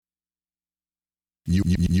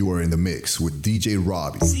You are in the mix with DJ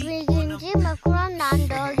Robbie.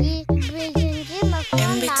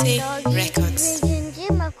 MBT Records.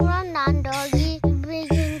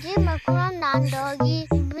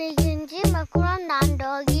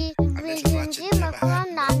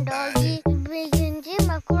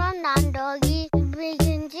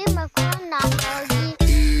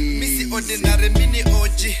 Missy ordinary mini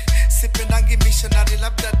OG, sipendangi missionary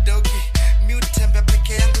labda dogi. Mutembe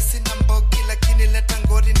peke yangu sina mbogi, lakini leta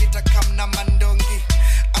ngori nitakam na mandongi.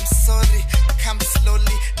 I'm sorry, come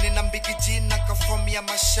slowly, nina mbigi jina kwa form ya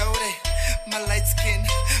mashauri. My light skin,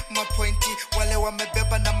 my pointy, wale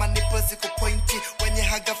wamebeba na manipo ziko pointy. Wenye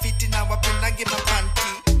haga fiti na wapendangi mapanti.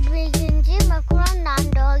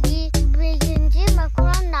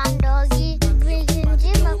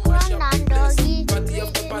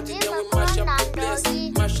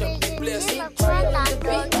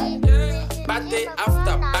 Party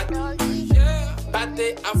after party,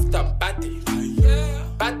 party after party,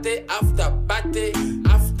 party after party,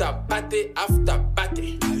 after party after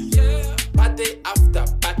party, party after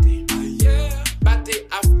party, party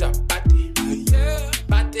after party,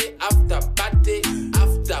 party after party,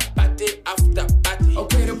 after party after party.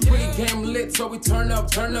 Okay, the pre-game lit, so we turn up,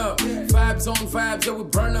 turn up. Vibes on vibes, yeah, we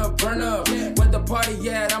burn up, burn up. Where the party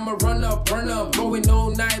at, I'ma run up, burn up. Going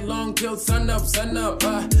all night long till sun up, sun up.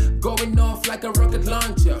 Going off like a rocket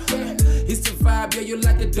launcher. It's the vibe, yeah, you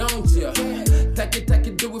like it, don't ya? Take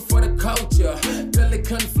it, do it for the culture.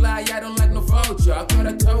 Pelican fly, I don't like no vulture. I thought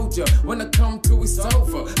I told ya, when I come to it's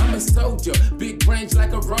over. I'm a soldier, big range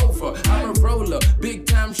like a rover. I'm a roller, big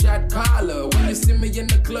time shot caller. When you see me in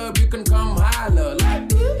the club, you can come holler.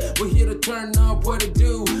 Like, we're here to turn up, what to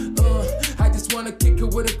do? I just wanna kick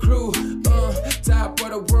it with a crew. Top of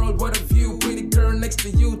the world, what a view. Pretty girl next to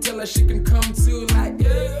you, tell her she can come too. Like,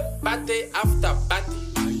 party after party,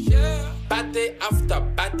 party after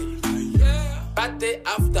party, party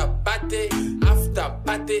after party, after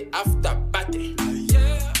party after party,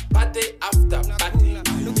 party after party,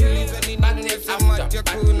 party after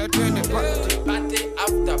party, party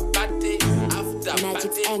after party, after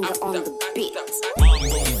Magic party anger on after the beat.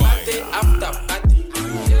 party after party,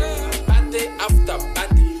 party after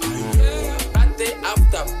party, party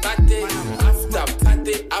after party, after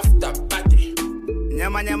party after party.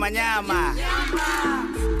 Nyama nyama nyama,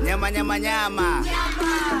 nyama nyama nyama,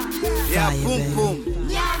 ya pum pum,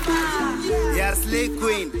 ya slay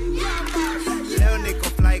queen. Leo niko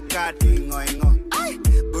fly car dingo ingo,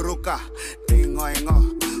 buruka dingo ingo.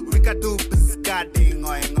 We can do piska dingo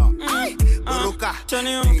ingo, buruka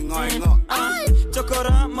dingo ingo.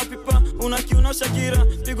 Chokora mapipa unakiuno Shakira,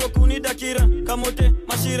 pigo kuni dakira kamote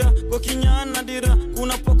mashira gokinya nadira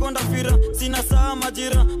kuna pokonda fira sina saa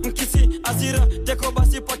majira mkisi asira teko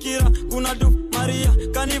basi pakira kuna du Maria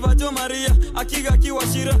kaniva jo Maria akiga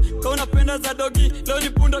kiwashira kauna penda za dogi leo ni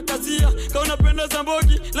punda kazia kauna penda za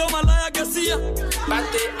mbogi leo malaya gasia.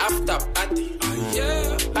 Party after party,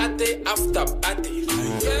 party after party,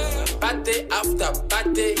 party after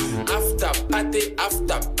party, after party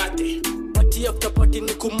after party. Party after party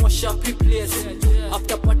ni kumosha place.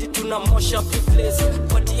 After party tunamosha place.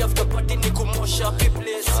 Party after party ni kumosha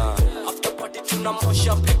place. After party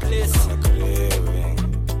tunamosha place. Craving,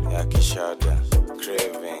 ya kishada.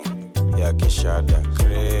 Craving, ya kishada.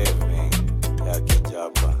 Craving, ya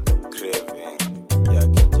kijaba. Craving, ya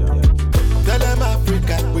kijaba. Tell them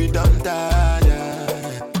Africa we don't tire.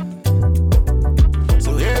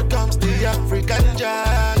 So here comes the African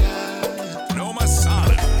giant. No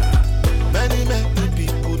Masada. Many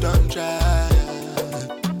people don't try,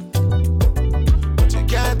 but you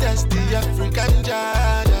can't test the African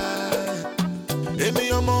giant. Hey, me,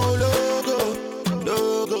 I'm all logo.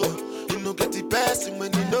 You know, get the person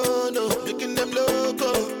when you know, making them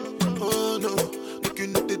logo. Oh no,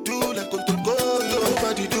 making up the do like control go.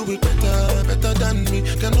 Nobody do it better than me.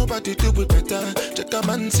 Can nobody do it better? Check a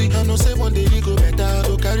man see, I know say one day he go better.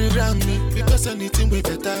 Go carry around me, because anything way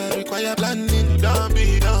better require planning. Don't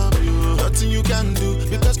be. Nothing you can do,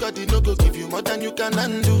 because God did not go give you more than you can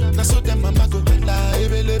undo. Now so them mama go hala,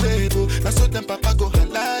 ebelebebo. Now so them papa go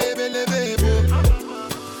hala, ebelebebo.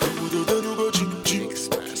 Obodo de nu go chim chim.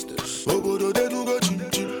 Obodo de nu go chim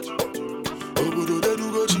chim. Obodo de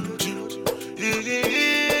nu go chim chim. Yeah.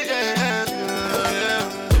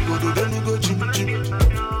 Obodo de nu go chim chim.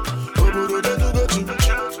 Obodo de nu go chim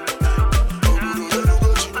chim. Obodo de nu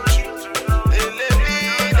go chim chim.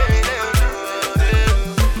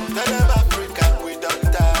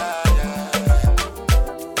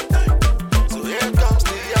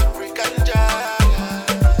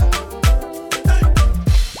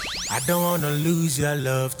 I don't wanna lose your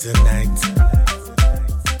love tonight.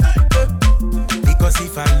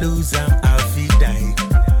 I lose them, I'll feel die.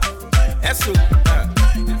 So, I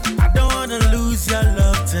don't wanna lose your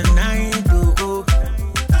love tonight, oh.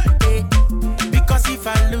 Hey. Because if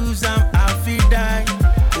I lose them, I'll feel die.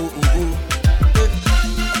 Oh.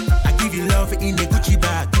 I give you love in a Gucci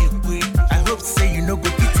bag. I hope to say you know go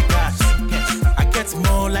pity cash. I get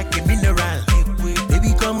more like a mineral.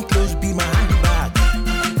 Baby, come close, be my handbag.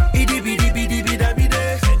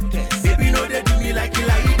 Baby, no, they do me like you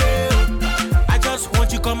like it. I just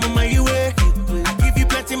want you come on my way. I give you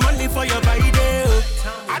plenty money for your body.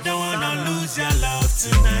 I don't wanna lose your love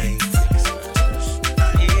tonight.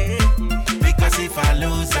 Yeah. Because if I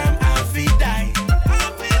lose them, I'll feel die.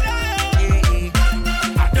 Yeah.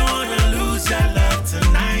 I don't wanna lose your love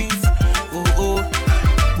tonight. Oh. Ooh.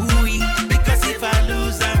 Because if I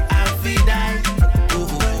lose them, I'll feel die.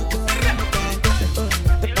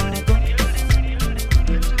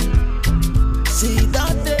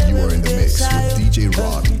 You are in the mix with DJ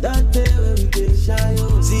Robbie.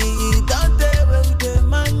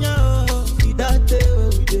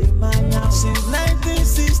 Since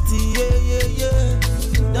 1960, yeah.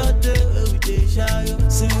 Don't tell where we dey shy.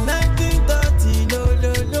 Since 1930, no.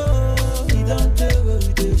 We don't tell where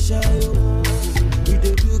we dey shy. We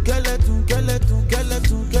dey do skeleton.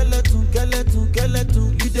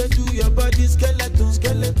 You dey do your body skeleton. You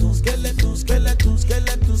dey do kele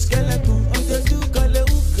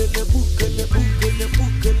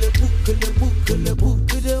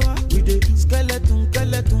we dey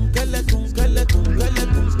do skeleton.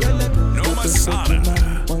 No Masana.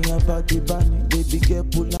 On your body bunny, baby get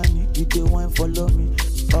pulani. You dey wine follow me.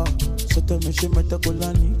 So tell me she met a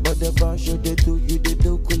kulani, but the bar show they do, you they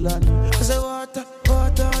do kulani. I say water,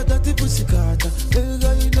 dirty pussy carter. Baby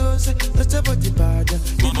girl, you know say that's a body bad.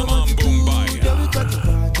 Mama boom bye. Yeah, we got the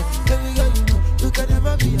party. Baby girl, you know you can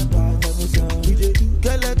never be a part of us. We dey do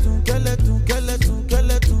skeleton.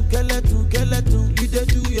 You dey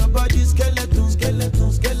do your body skeleton.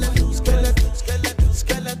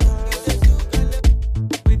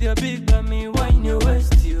 With your big bummy, wine your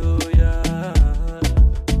waist, you, yeah.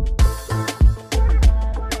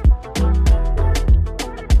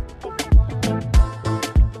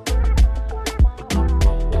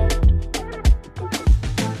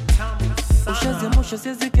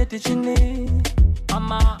 Ushazi ziketi chini.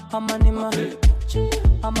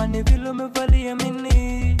 Ama ni vile umevalia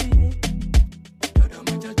mini.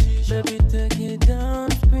 Baby, take it down,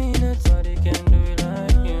 spin it. Nobody can do it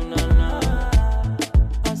like you, nah.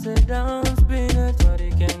 I said down, spin it. Nobody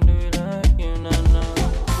can do it like you, nah.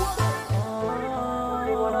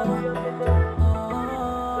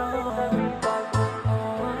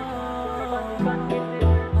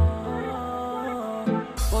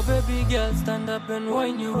 Oh, baby girl, stand up and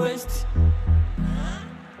wine your waist.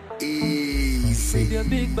 Easy. With your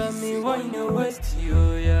big bummy, wine your waist,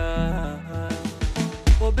 you, yeah.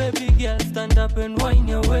 Oh, baby girl, stand up and wine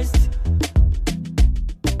your waist.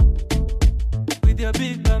 With your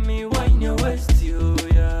big bummy, wine your waist, you,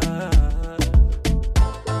 yeah.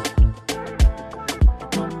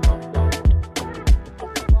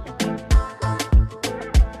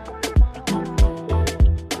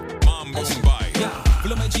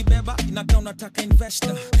 Vile umejibeba inakaa unataka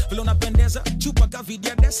investor. Vile unapendeza chupa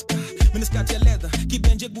kavidia deska. Miniskati ya leather,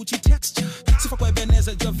 kibenje Gucci texture. Sifa kwa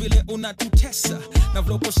Ebeneza jua vile unatutesa. Na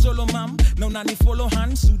vile uko solo mam, na unanifollow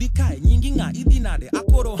han. Sudikae, nyingi nga, idinade,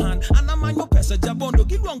 akoro han. Anamanyo pesa, jabondo,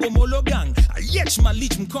 gilwango mologang. Ayech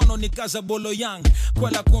malich mkono ni kaza bolo yang.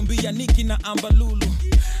 Kwela kumbia Niki na Ambalulu.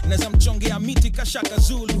 Neza mchongea miti kashaka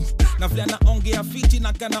Zulu. Na vile anaongea fiti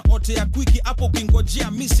na kana ote ya kwiki. Apo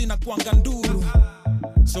kingojea misi na kuanga nduru.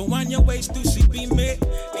 So on your waist to see me.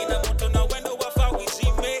 Nina moto na wendo wafa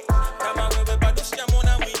wizime. Kama wewe bado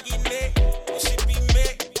sijamona mwingine.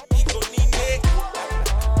 Usipime, iko nine.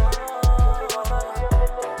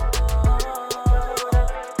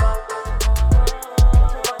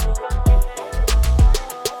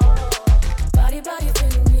 Body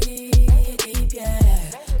feeling deep,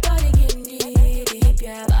 yeah. Body getting deep,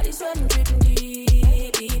 yeah. Body sweating, dripping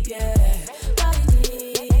deep, yeah.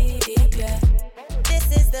 Body deep, yeah.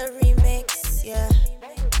 This is the remix, yeah.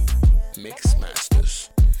 Mix Masters.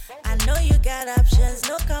 I know you got options,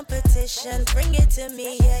 no competition. Bring it to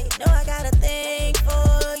me, yeah. You know I got a thing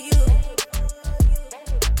for you.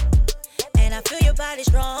 And I feel your body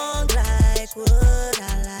strong like wood.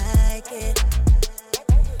 I like it.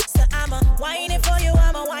 So I'm a whine it for you,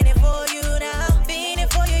 I'm a whine it for you now. Beat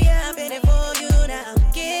it for you, yeah, I'm beat it for you now.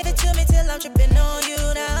 Give it to me till I'm tripping on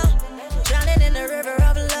you now. Drowning in the river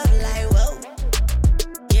of love like whoa.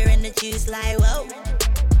 You're in the juice like whoa.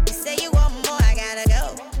 You say you want more, I gotta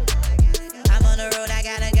go. I'm on the road, I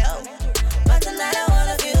gotta go. But tonight I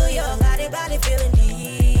wanna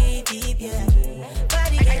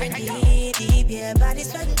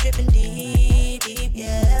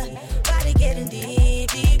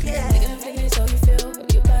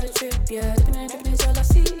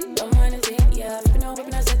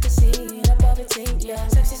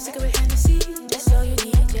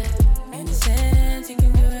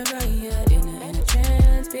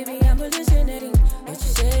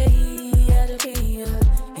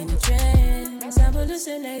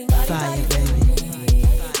fire, baby.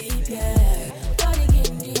 Deep, yeah. Body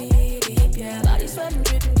getting deep, yeah. Body sweating,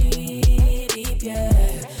 dripping deep, yeah.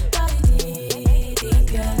 Body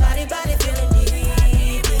deep, yeah. Body feeling deep,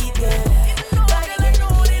 yeah. Body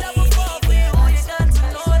getting deep, yeah. All you got to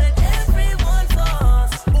know that everyone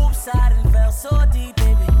falls. Oops, I done fell so deep,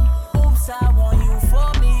 baby. Oops, I want you for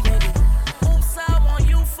me, baby. Oops, I want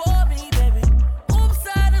you for me, baby. Oops,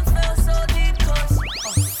 I done fell so deep, 'cause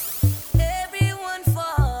everyone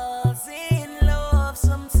falls in love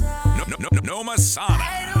sometimes. No Masana.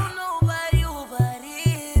 I don't know about you, but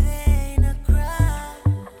it ain't a crime.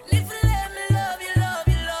 If you let me love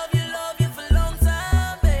you for a long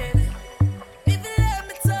time, baby. If you let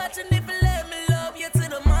me touch and if you let me love you to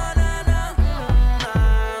the morning,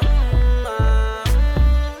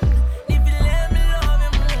 if you let me love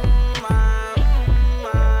you,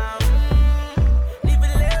 if you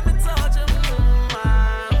let me touch you,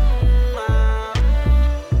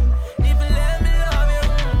 if you let me love you,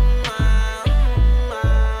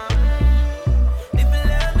 if you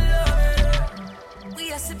let me love you. We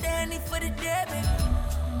are so dandy for the day, baby.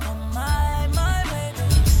 Oh my baby.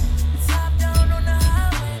 Top down on the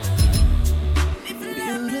highway. If you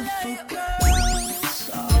let me love you. Girls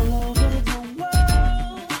all over the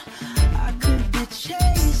world. I could be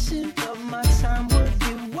chasing, but my time would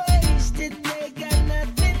be wasted. They got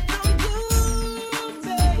nothing on you,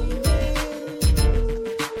 baby.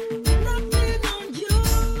 Nothing on you,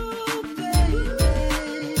 baby.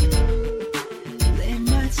 They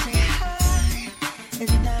might say hi,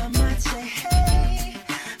 and I might say hey,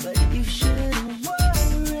 but you shouldn't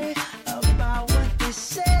worry about what they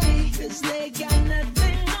say, 'cause they got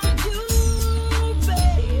nothing on you,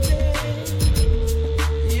 baby.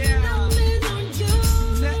 Yeah. Nothing on you,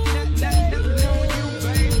 Nothing on you,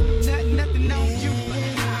 babe. Nothing on you.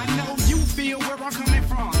 I know you feel where I'm coming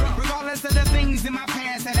from. Regardless of the things in my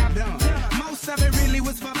past that I've done. Most of it really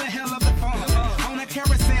was for the hell of the fun. On a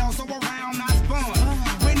carousel, so around I spun.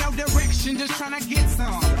 With no direction, just trying to get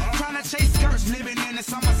some. Trying to chase skirts, living in the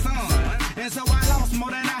summer sun. And so I lost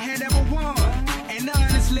more than I had ever won. And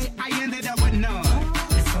honestly, I ended up with none.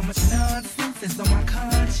 There's so much nonsense, it's on my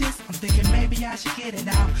conscience. I'm thinking maybe I should get it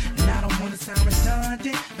out. And I don't want to sound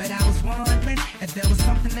redundant, but I was wondering if there was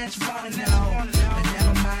something that you want to know. But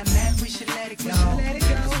never mind that, we should let it go.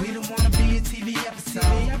 'Cause we don't want to be a TV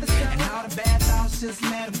episode. And all the bad thoughts, just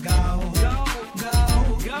let them go. Go.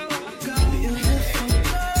 beautiful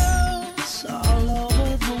girls all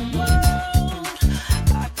over the world.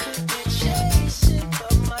 I could be chasing,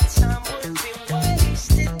 but my time would be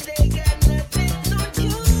wasted. They got nothing on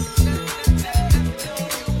you.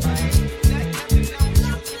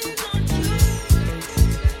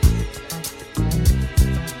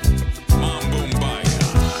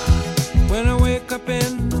 When I wake up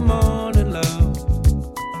in the morning, love,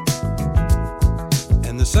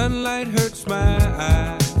 and the sunlight hurts my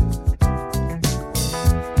eyes,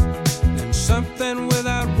 and something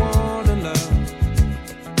without warning, love,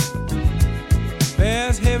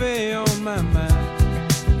 bears heavy on my mind.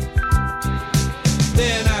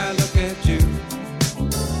 Then I look at you,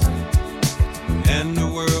 and the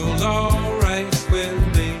world's alright with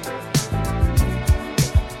me.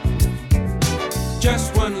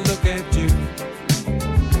 Just one look at you,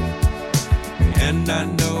 and I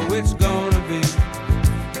know it's gonna be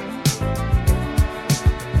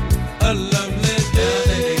a lovely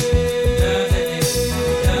day.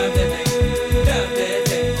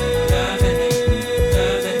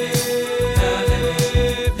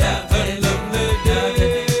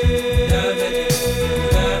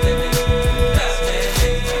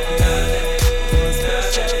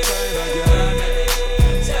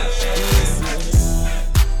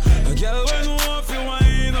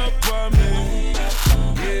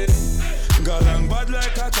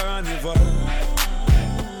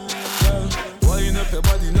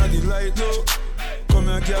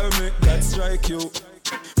 Girl, make that strike you.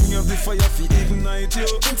 Bring up the fire fi ignite you.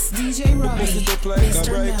 It's DJ Robbie, bust it up like a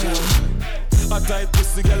bright you. A tight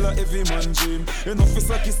pussy girl a every man dream. Enough fi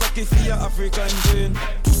sucky fi your African dream.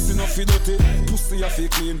 Pussy no fi dirty, pussy a fi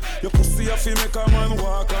clean. Your pussy a fi make a man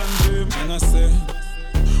walk and dream. And I say,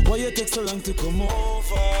 why you take so long to come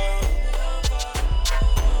over?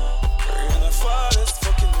 Rain or fall, it's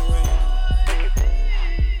fucking rain.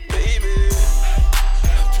 Baby, I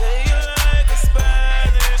play you like a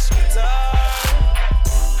Spanish guitar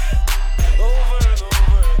over and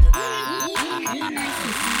over again.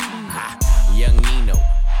 Young Nino,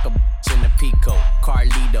 a bitch in a Pico,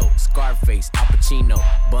 Carlito, Scarface, Al Pacino,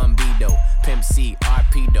 Bumbido, Pimp C,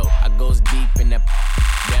 Arpedo. I goes deep in that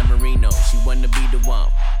Dan Marino. She wanna be the one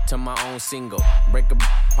to my own single. Break a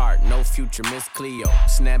heart, no future, Miss Cleo.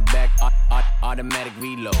 Snap back, automatic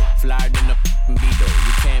reload. Flyer than a Beetle,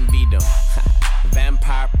 you can't beat them.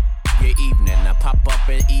 Vampire, your evening. I pop up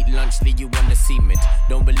and eat lunch, leave you on the cement.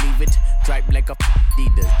 Don't believe it? Dripe like a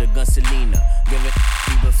Adidas, the gun Selena. Give it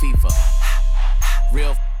fever.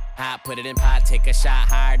 Real hot, put it in pot, take a shot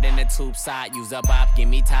higher than the tube side. Use a bop, give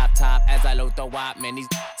me top as I load the wop. Man, these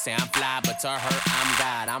say I'm fly, but to her, I'm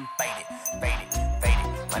God. I'm faded. I'm faded.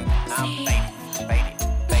 I'm faded.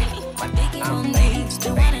 The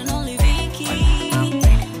one and only Vicky.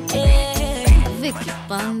 Vicky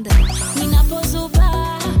Banda.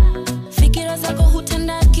 Ninapozuba, fikira zako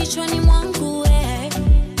hutenda kichwani mwangu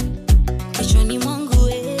kichwani mwangu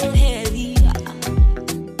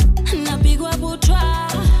napigwa butwa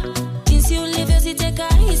jinsi ulivyoziteka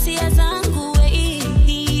hisia zangu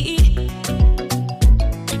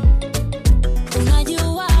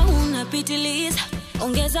unajua unapitiliza,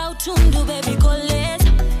 ongeza utundu baby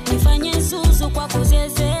koleza, nifanye zuzu kwa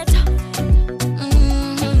kuzezeta.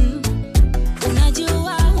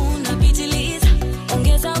 Unajua unapitiliza,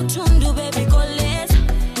 ongeza utundu baby koleza,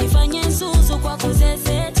 nifanye zuzu kwa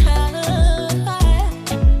kuzezeta.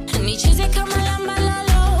 Nicheze kama lamba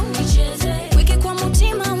lalo, weke kwa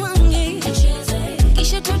mutima wangu,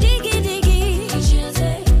 kisha tudigi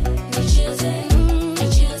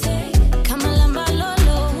kama lamba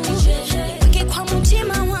lolo, weke kwa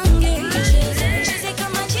mutima wangu, nicheze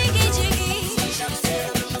kama jigi.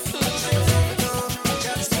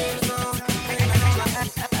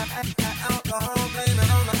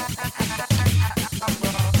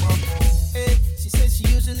 Hey, she says she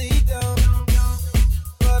usually don't,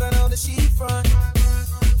 but I know that she front.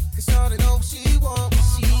 Cause shawty know what she want, but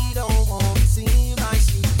she don't want to seem like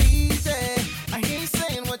she needs it. I ain't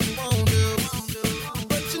saying what you won't do,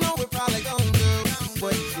 but you know we're probably gon' do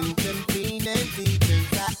what you've been feeling deep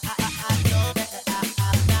inside. I know that.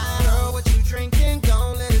 Girl, what you drinking?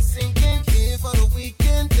 Don't let it sink in. Here for the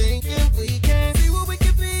weekend, thinking we can see what we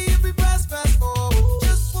can be if we fast forward.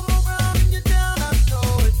 Just one more round and you're down, I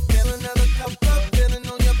know it. Feel another cup up, feeling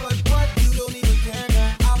on your butt. What? You don't even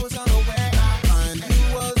care. I was unaware. You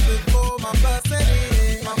was before my bus set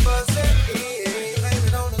in. Blame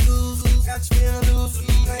it on the lose. Got you feeling loose.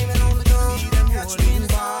 Blame it on the gun. Got you feeling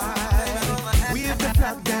fine. We have to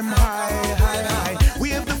flag them high. We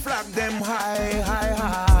have to flag them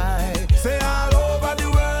high. Say all over the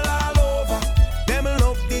world, all over. Them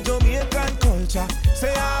love the Jamaican culture.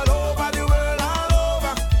 Say all over the world, all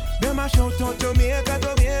over. Them a shout out Jamaica.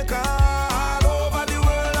 All over the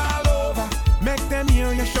world, all over. Make them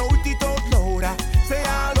hear you shout it out louder. Say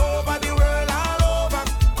all over the world, all over.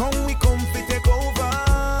 Come we come fi take over.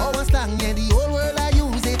 Our slang, yeah, the whole world I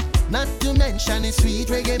use it. Not to mention the sweet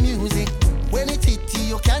reggae music. When it hit you,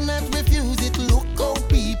 you cannot refuse it. Look how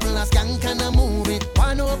people are skank and a move it.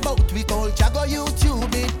 Wanna know about we culture, go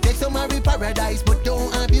YouTube it. Take some Mary Paradise, but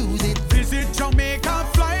don't abuse it. Visit Jamaica,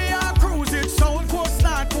 fly or cruise it. South Coast,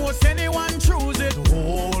 North Coast, anyone choose it. The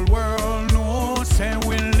whole world knows, say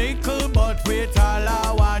we little, but with all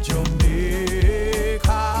our Jamaica.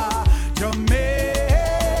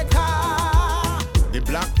 The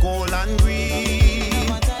black, gold and green.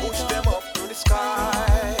 Push them up to the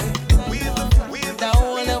sky. We have The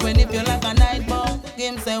whole when if you like a night bomb,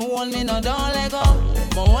 game say hold me no don't let go.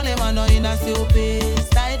 But only man know in a stupid.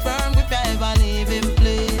 Tight firm if you ever leave him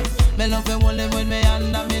place. Me love him hold him with me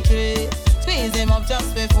under me tree. Squeeze him up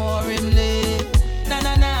just before him leave. Na.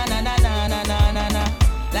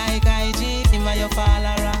 Like IG, him and your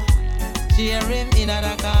follower. Cheer him in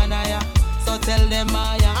a corner, yeah. So tell them,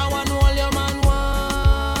 yeah. I want all your man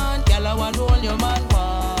want. Girl, I want all your man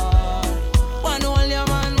want. Want all your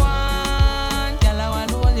man want. Girl, I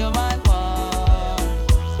want all your man want.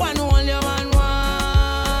 Want all your man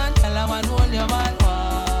want. Girl, I want all your man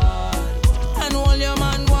want. Want all your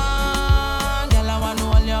man want. Girl, I want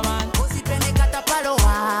all your man. Pussy pene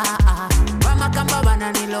katapaloa, Rama kamba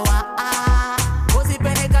bananiloa. Pussy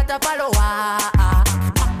pene katapaloa,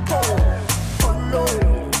 Mako, Polo,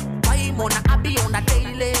 Waimona abi on the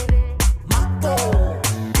daily. Mako,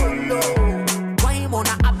 Polo,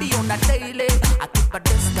 Waimona abi on the daily. I keep a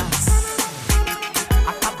distance.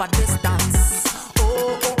 I have a distance.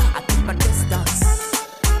 Oh, I keep a distance.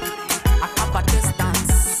 I have a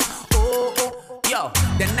distance. Oh, yo,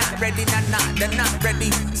 they're not ready, they're not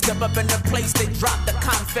ready. Step up in the place, they drop the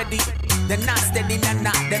confetti. They're not steady, they're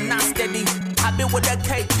not steady. I been with that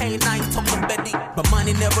KK9 talking Betty. But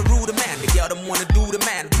money never rule the man. The girl them wanna do the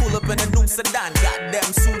man. Pull up in a new sedan.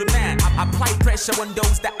 Goddamn sue the man. I apply pressure on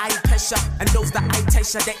those that I pressure. And those that I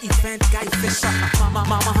pressure. That event guy Fisher.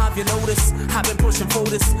 Mama, have you noticed? I've been pushing for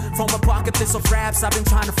this. From a pocket list of raps, I've been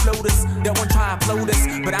trying to flow this. They won't try to flow this.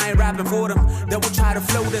 But I ain't rapping for them. They won't try to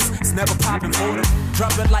flow this. It's never popping for them.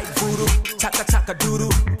 Dropping like voodoo. Chaka chaka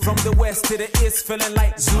doodoo. From the west to the east, feeling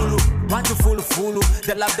like Zulu. Want you full of fulu.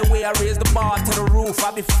 They love the way I raise the bar to the roof.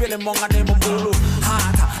 I be feeling monga name of Mulu.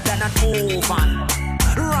 Harder than an oven.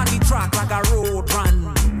 Run the track like a road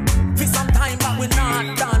run. For some time but we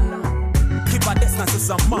not done. Keep a distance to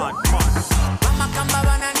some mad man. Mama kamba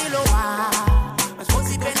bananiloa.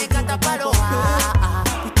 Asposi pene kata paloa.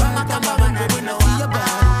 Mama kamba bananiloa.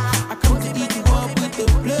 I come to eat you up with the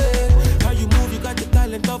play. How you move, you got the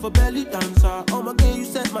talent of a belly dancer. Oh my God, you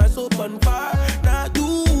set my soul on fire. Now do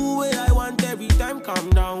what I want every time, calm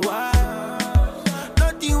down, why?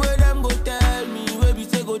 Nothing where them go tell me, where we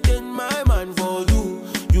say go change my man for you.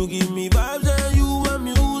 You give me vibes and you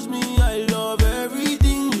amuse me. I love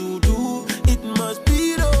everything you do. It must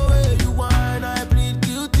be the way you want. I plead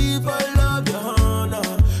guilty for love, your honor.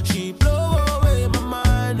 She blow away my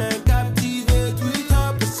mind and captivate with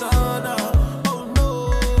her persona. Oh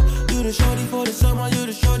no, you the shorty for the summer, you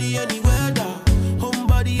the shorty anywhere.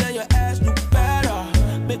 Homebody and your ass look better.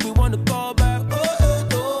 Make me wanna call back.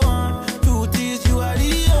 Truth is, you are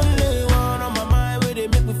the only one on my mind where they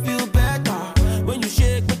make me feel better. When you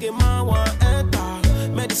shake, make it my one enter.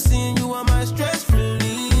 Medicine, you are my stress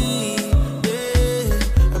relief.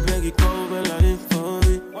 Yeah, I beg you come and let it for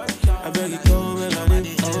me. I beg you come and let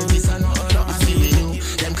it for me.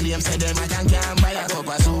 Them claims say them I can't buy a cup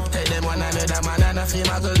of soup. Tell them one another man and a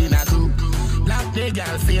female girl in a crew. Black the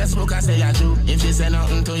girl Facebook I say you true. If she say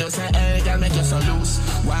nothing to you, say hey girl make you so loose.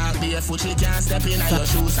 Walk barefoot, she can't step in your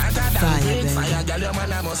shoes. Hotter than big fire, girl your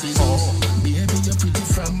man a must be Zeus. Baby you're pretty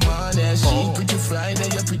from Monday, she pretty Friday,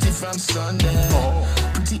 you're pretty from Sunday.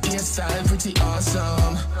 Pretty hairstyle, pretty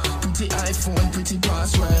awesome. Pretty iPhone, pretty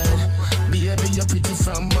password. Baby you're pretty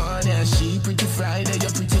from Monday, she pretty Friday,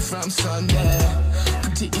 you're pretty from Sunday.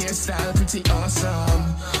 Pretty hairstyle, pretty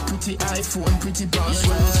awesome. Pretty iPhone, pretty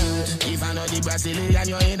password. If I know the Brazilian,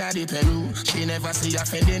 you're in the Peru. She never see her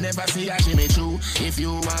friend, they never see her, she me true. If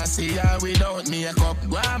you want see her without makeup,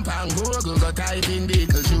 go and Google, go type in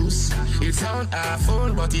Beetlejuice. It sound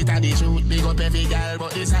awful, but it a the truth. Big up every girl,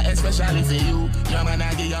 but it's especially for you. Your man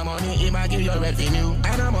a give you money, he ma give you revenue.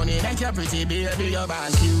 And the money like you're pretty, baby, you're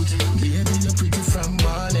bad cute. Baby, you're pretty from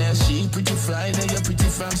Monday, she pretty Friday, you're pretty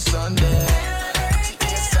from Sunday. Pretty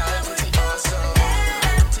hairstyle, pretty awesome.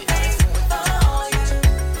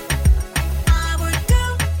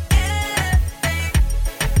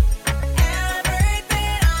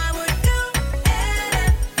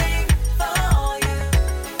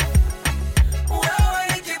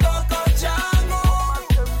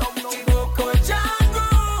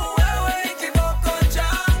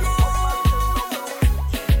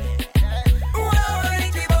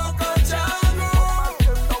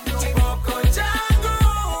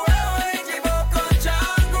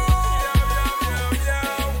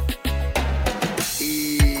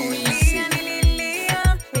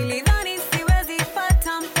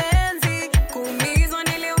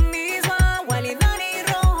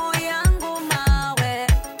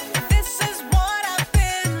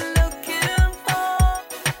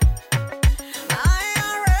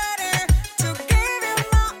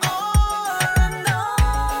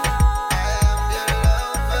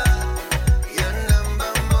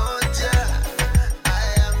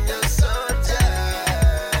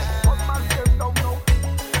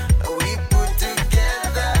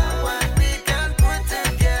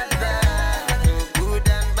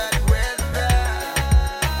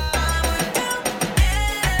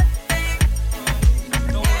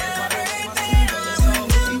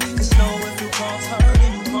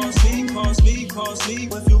 Close.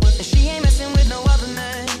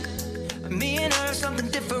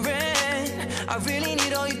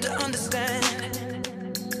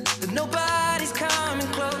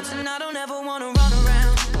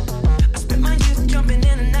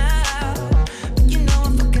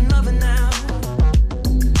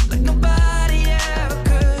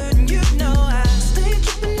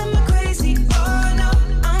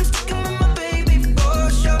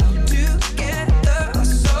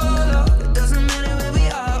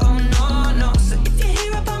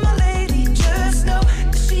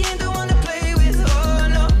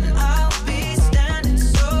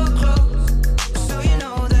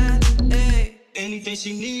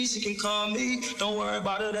 she needs, she can call me. Don't worry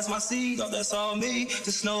about it, that's my seed, oh, that's all me.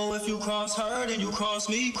 Just know if you cross her, then you cross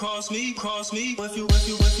me, cross me, cross me. If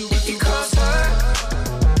you cross her,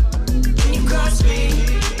 then you cross me.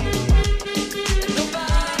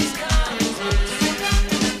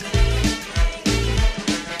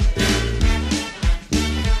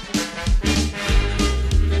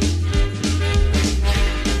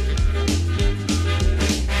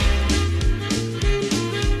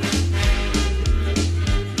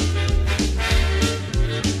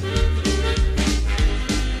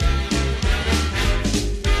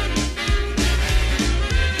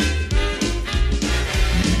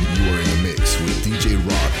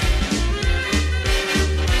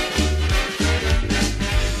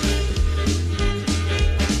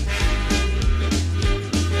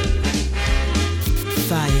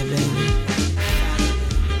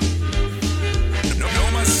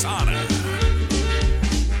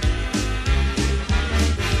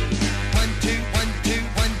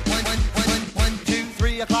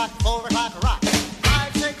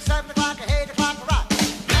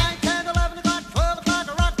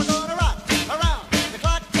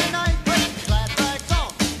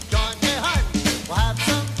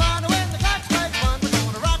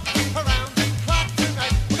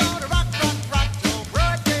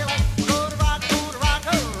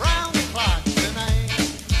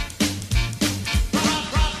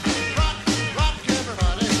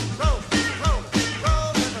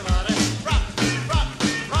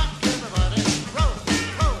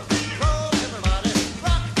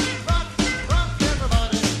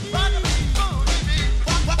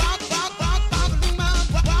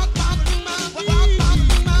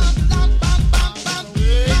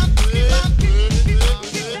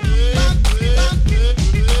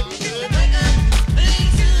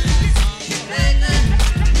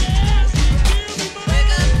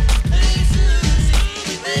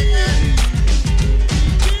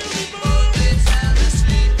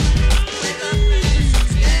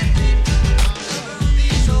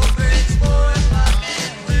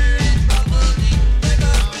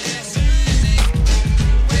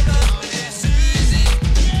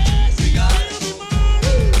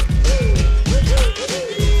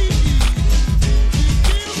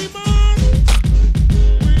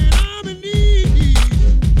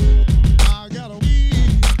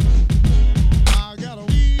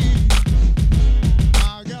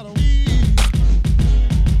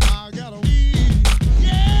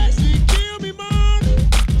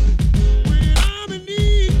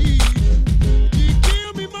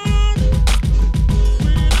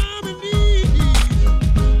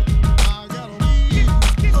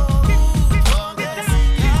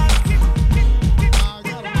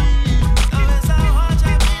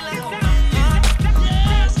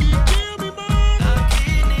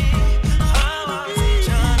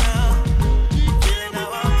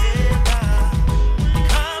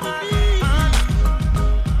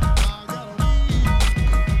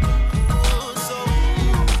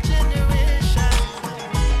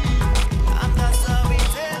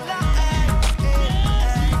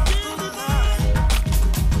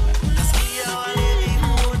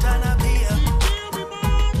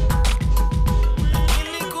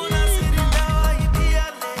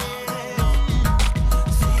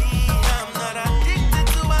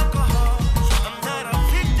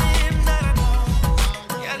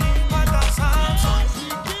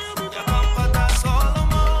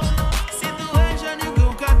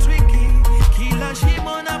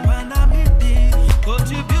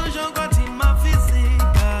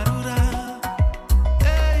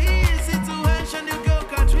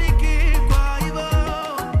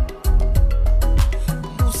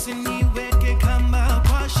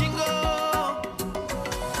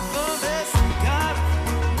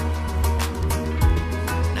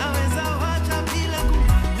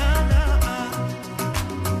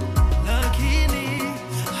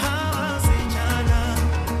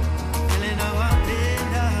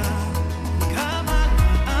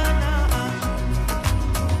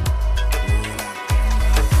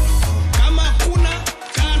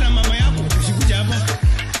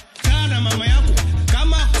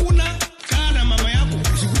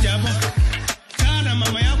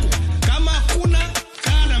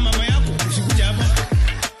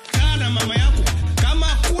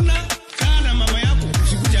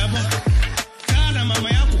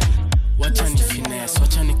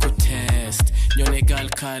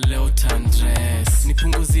 Kaa leo tandress,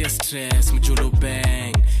 nipunguzie stress, mjulu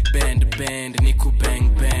bang, bend, niku bang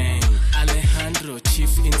bang. Alejandro,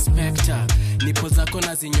 chief inspector, nipo zako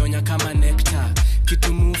na zinyonya kama nectar.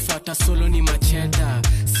 Kitu mufata solo ni macheta,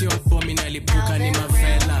 sio bomi nalipuka ni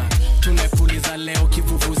mavela. Tumepuliza leo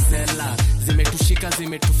Afrika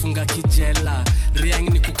zimetufunga kijela. Riang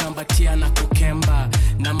ni kukambatia na kukemba.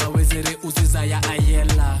 Na mawezere uziza ya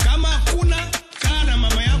ayela. Kama kuna kana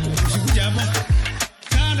mama yako usikuja hapa.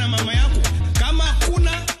 Kana mama yako. Kama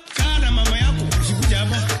kuna kana mama yako usikuja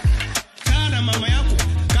hapa. Kana mama yako.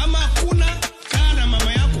 Kama kuna kana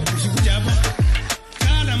mama yako usikuja hapa.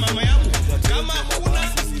 Kana mama yako. Kama kuna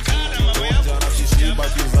kana mama yako usikuja hapa.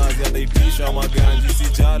 Kizazi ataitisha maganji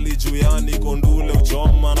sijali juyani kondule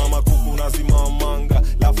uchoma na makuku nazimamanga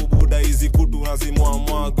lafu buda hizi kutu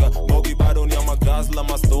nazimwamwaga bogi bado ni ya magazla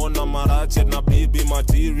mastona marachet na bibi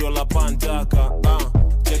material la pantaka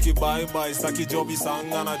cheki bye bye saki jobi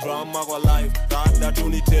sanga na drama kwa life dada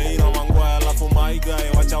tunitei na mangwaya lafu my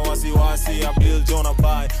guy wacha wasiwasi ya bill jona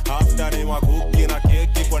buy after ni makuki na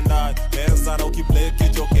keki kwa ndani meza na ukibleki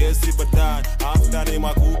jokesi badai after ni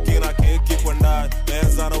makuki na keki kwa ndani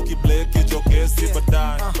meza na ukibleki jokesi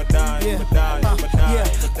badai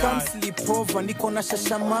come sleep over niko na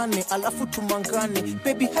shashamane alafu tumangane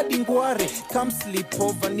baby hadi ngware come sleep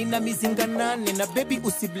over nina mizinga 8 na baby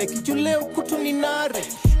usibleki juu leo kutu ninare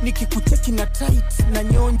nikikuteki na tight na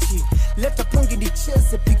nyonji leta pongi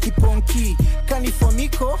nicheze pikiponki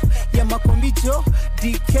kanifomiko ya makombijo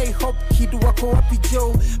DK Hop Kid wako wapi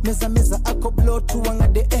Joe meza ako blow tu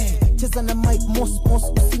wangade cheza na mic mos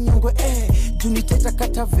usinyongwe juniteta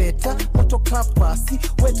kataveta moto kapasi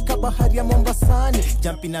wet kabahari ya Mombasani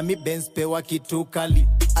jump na mi Benz pewa kitu kali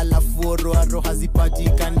alafu oro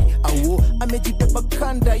hazipatikani au amejibeba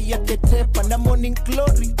kanda ya ketepa na morning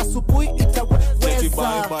glory asubuhi itaweza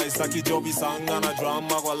bye bye saki jobi sanga na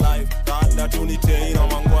drama kwa life dada tunitei na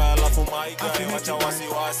mangwaya alafu my guy wacha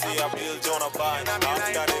wasiwasi ya bill jona buy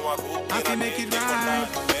after ni makuki I can make it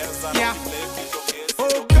right. Yeah.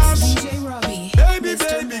 Oh gosh,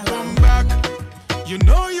 baby, come back. You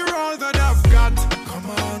know you're all that I've got. Come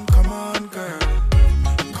on, girl.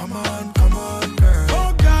 Come on, girl.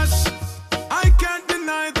 Oh gosh, I can't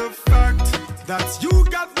deny the fact that you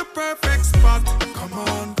got the perfect spot. Come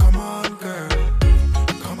on, girl.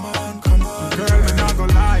 Come on. Girl, I'm not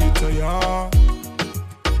gonna lie to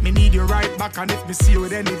you. Me need you right back, and if me see you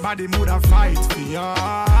with anybody, woulda fight for ya.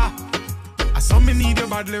 I saw me need you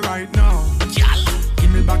badly right now.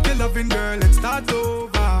 Give me back your loving, girl, let's start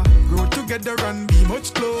over. Grow together and be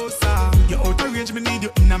much closer. You're out of range, me need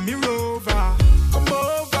you in a me rover. Come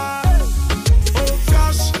over. Oh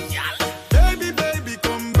gosh, baby,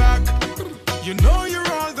 come back. You know you're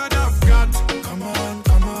all that I've got. Come on,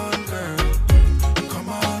 girl. Come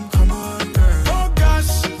on, girl. Oh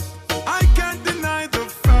gosh, I can't deny the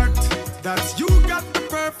fact that you got the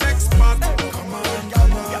perfect spot. Come on, girl.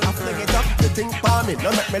 You think for me,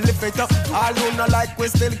 no make me lift it up. All who no like we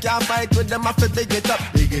still can't fight with them. I feel big it up.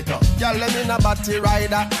 Girl, let me no batty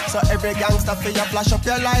rider. So every gangster feel you flash up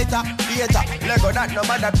your lighter. Theater, Lego that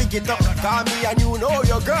nobody pick it up. Call me and you know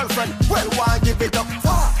your girlfriend. Well, why give it up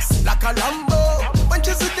fast like a Lambo? When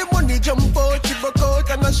she see the money jump out, she broke out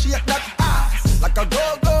and I shake that ass like a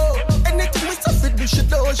go-go. Anything we say do she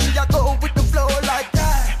do, she a go with the flow like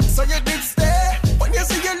that. So you did stay when you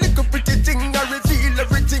see your little pretty thing, I reveal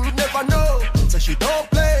everything, never know. So she don't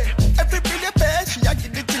play. Every pretty pay, she a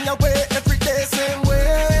give the thing away every day, same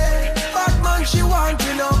way. Bad man, she want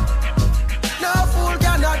you know. No fool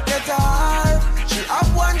cannot get her. She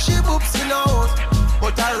have one, she boops in house,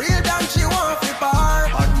 but a real damn she want to bar.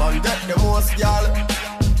 Bad man get the most y'all.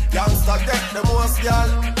 Youngster get the most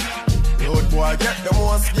y'all. Road boy get the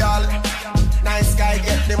most y'all. Nice guy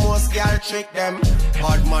get the most y'all. Trick them.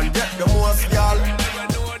 Hard man get the most y'all.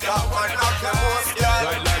 That man have the most y'all.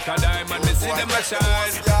 Right like a diamond, me see them a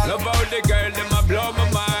shine. Love how the girl, them a blow my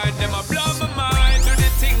mind. Them a blow my mind. Do the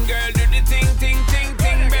thing, girl, do the thing.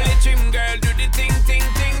 Belly trim, girl, do the thing.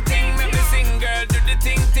 Make me sing, girl, do the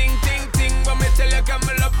thing. But me tell you, come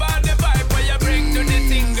love all the vibe where you bring. Do the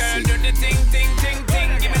thing, girl, do the thing.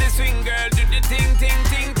 Give me the swing, girl, do the thing.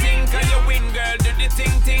 Cause you win, girl, do the thing.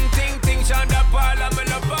 Shonda Paul, I'm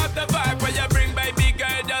love all the vibe where you bring, baby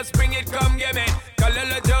girl, just bring it, come get me. Call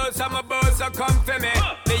the Joes, I'm a boss, so come for me.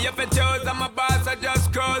 Lay up a toes, I'm a boss, I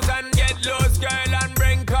just cruise and get loose, girl, and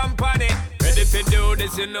bring company. Ready to do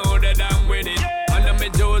this, you know that I'm with it. Under me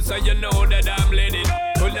toes, so you know that I'm lit it.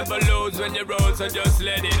 Pull never lose when you roll, so just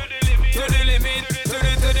let it. To the limit, to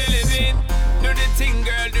the limit. Do the thing,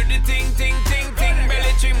 girl, do the thing.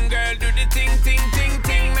 Belly trim, girl, do the thing.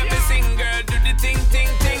 Make me sing, girl, do the thing.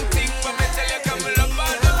 But me tell you, come love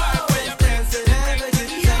all the vibe where you bring.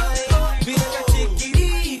 Be like a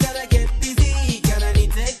chickadee, gotta get busy. Gotta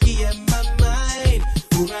need to keep my mind.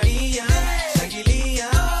 Uraia, Shagilia,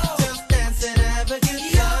 just dance and have a good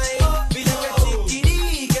time. Be like a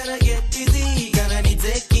chickadee, gotta get busy. Gotta need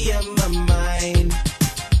to keep my mind.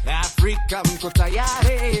 African tuko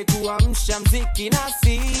tayari kuamsha mziki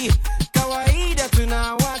nasi. Kawaida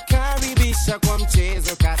tunawakaribisha kwa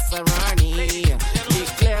mchezo Kasarani. Ni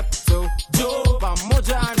Klepto, Joe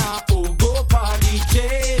pamoja na Ogopa DJ.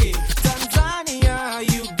 Tanzania,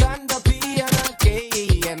 Uganda pia na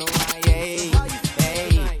KNYA.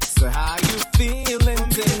 Hey, so how you feeling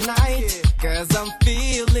tonight? Cause I'm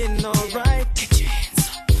feeling alright. Get your hands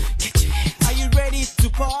up, get your hands up. Are you ready to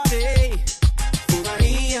party?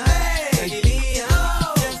 Furahia, Tangilia,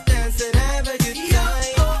 just dance and have a good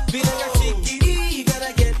time. Feel like a chickadee,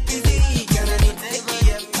 gotta get busy, gotta need to be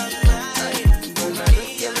in my mind.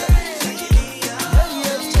 Furahia, Tangilia.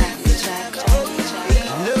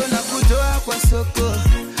 Leo nakutoa kwa soko,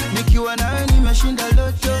 nikiwa nawe nimeshinda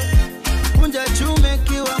loto. Kunja chume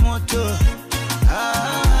kiwa moto,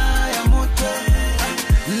 ya moto.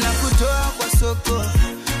 Nakutoa kwa soko,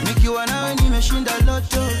 nikiwa nawe nimeshinda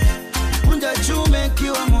loto. Kunja chume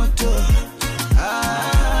kiwa moto,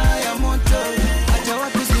 ya moto. Hata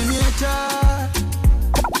wakuzimieta,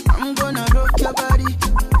 I'm gonna rock your body.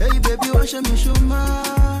 Hey baby washa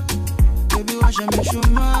mishumaa, baby washa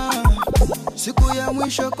mishumaa. Siku ya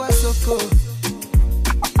mwisho kwa soko,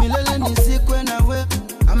 milele nizikwe nawe.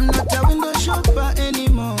 I'm not a window shopper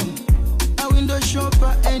anymore, a window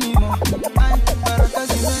shopper anymore. Ay, baraka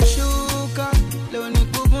zimeshuka, leo ni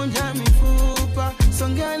kuvunja mifupa.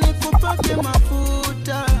 Songea ni kupake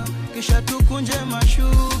mafuta, kisha tukunje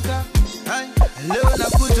mashuka. Ay, leo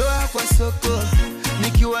nakutoa kwa soko,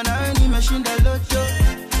 nikiwa nawe nimeshinda loto.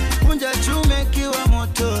 Kunja chume kiwa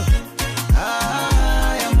moto,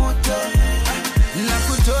 ya moto.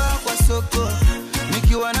 Nakutoa kwa soko,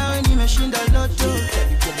 nikiwa nawe nimeshinda loto.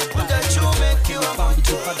 Kunja chume kiwa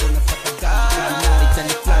moto.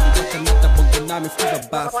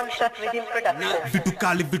 Vitu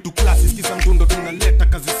kali, vitu klasi, sikiza mdundo tunaleta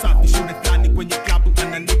kazi safi. Shule tani kwenye klabu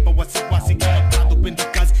ananipa wasiwasi. Kama bado pendi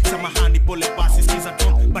kazi, samahani pole basi. Sikiza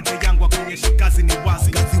ton, bada yangu akuonyeshi kazi ni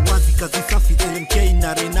wazi. Kazi wazi, kazi safi, LMK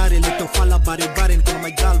nare nare. Leto fala bare bare, nkona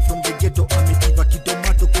my girl from the ghetto. Ameiva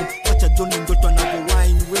kidomato kum, wacha Johnny ndoto anavo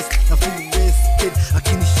wine west. Na feel wasted,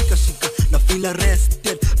 akini shika shika, na feel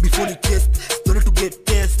arrested. Before he test, story to get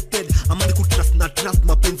tested. Amani kutrust na trust,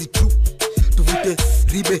 mapenzi true. Tuvute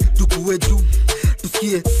ribe, tukuwe juu.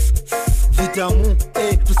 Tusikie vitamu,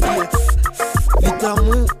 tusikie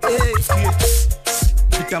vitamu, tusikie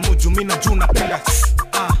vitamu jumina juu napenda.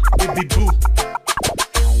 Baby boo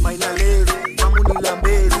Maina lez, mamu ni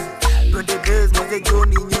lambez. 20 days, maze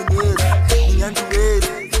Johnny nyenyez. Ninyandu wez,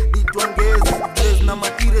 ditwangez. Blaze na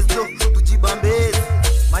matires do, tujibambez.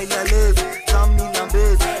 Maina lez, mamu ni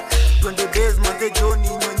lambez. 20 days, maze Johnny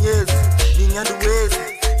nyenyez. Ninyandu wez,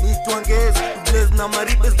 ditwangez. Blaze na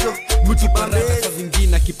maribes do, tujibambez. Sa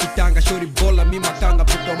zingine kipitanga, shori bola, mi matanga.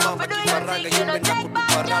 Puto mama, kimaranga, yopenda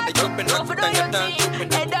kutuparada. Yopenda kutangatanga,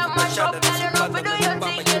 yopenda kutupashada.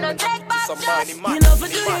 You know for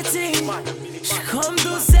do your thing. She come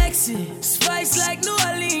too sexy, spice like New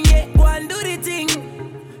Orleans. Yeah, go and do the thing.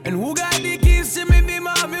 And who got the keys to me, be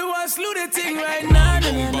mommy, wants to do the thing right now. And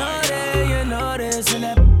you know that, you know this, and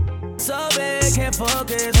that so big, can't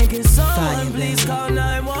focus. Make it someone, please call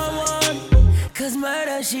 911. Cause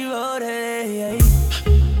murder, she wrote it.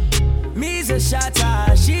 Me's a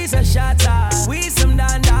shotter, she's a shotter. We some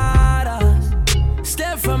dandadas.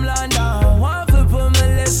 Step from London, one foot put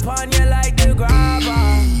my lips on you like the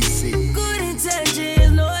grabber. Good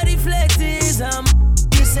intentions, no deflectors. I'm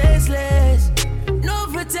senseless. No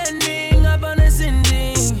pretending up on a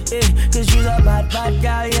sending. Cause you're a bad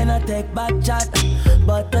girl, you not take back chat.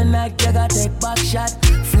 But tonight you gotta take back shot.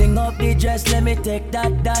 Fling up the dress, let me take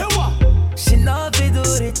that. She know if you do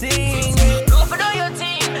the thing. Go for do your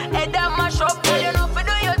thing. Head down my shop, you know for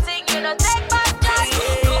do your thing. You know take back chat.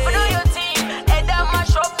 Go for do your thing. Head down my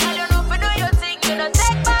shop, you know for do your thing. You know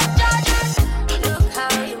take back chat. Look how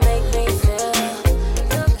you make me feel.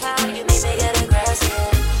 Look how you make me get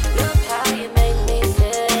aggressive. Look how you make me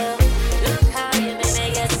feel. Look how you make me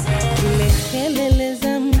get sick. Kelele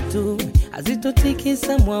za mtu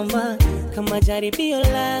hazitotikisa mwamba kama jaribio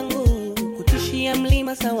langu kutishia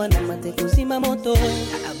mlima sawa na mate kuzima moto.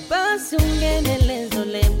 Basi ungenelezo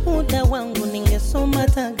le muda wangu ningesoma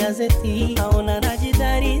ta gazeti. Aona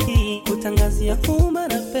najidaridi kutangazia umma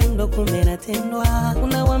na pendo kumbe natendwa.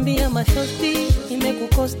 Unawambia mashosti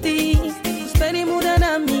imekukosti speni muda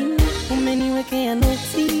na mimi umeniwekea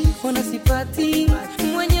noti. Ona sipati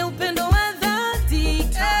mwenye upendo wa dhati.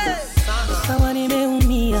 Sawa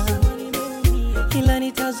nimeumia ila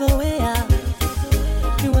nitazoea.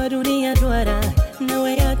 Kiwa dunia duara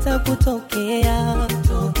nawe hata kutokea.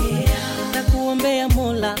 Na kuombea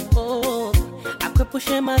Mola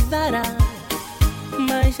akwepushe madhara.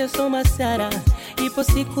 maisha soma sara, ipo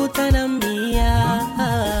siku tanambia.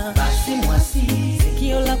 Basi mwasi,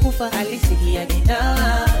 sikio la kufa alisikia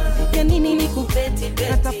gitaa. Ya nini nikupeti beti,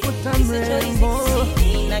 natafuta mrembo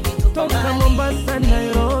toka Mombasa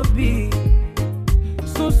Nairobi,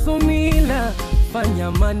 Susumila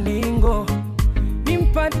fanya maningo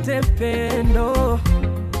nimpate pendo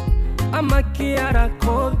ama Kiara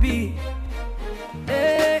Kobi.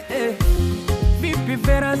 Vipi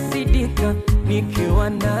Vera Sidika nikiwa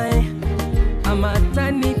naye, ama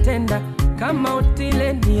atanitenda kama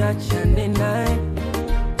Otile niachane naye.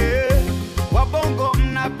 Wabongo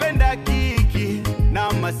mnapenda kiki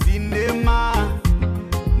na masinema,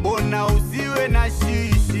 mbona usiwe na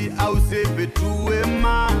shishi au sepe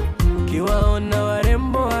tuwema? Kiwaona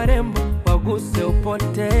warembo warembo waguse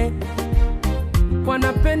upote,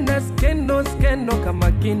 wanapenda skendo skendo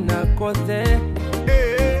kama kina Kote.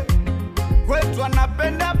 Kwetu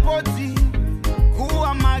anapenda poti,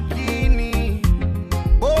 kuwa makini,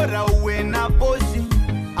 bora uwe na poshi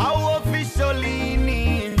au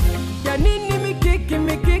officialini. Ya nini mikiki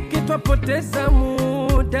mikiki twapoteza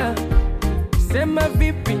muda, sema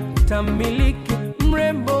vipi tamiliki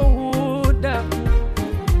mrembo Huda.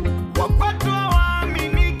 Wakwatu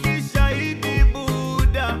waaminiki shahidi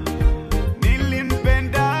Buda,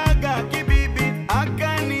 nilimpendaga kibibi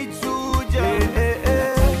akanichuja.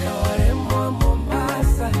 Nataka warembo wa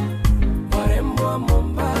Mombasa, warembo wa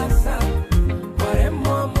Mombasa, warembo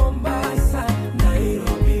wa Mombasa,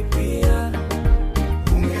 Nairobi pia.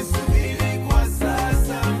 Ungesubiri kwa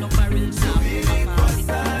sasa, subiri kwa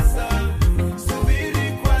sasa,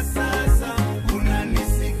 subiri kwa sasa,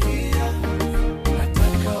 unanisikia?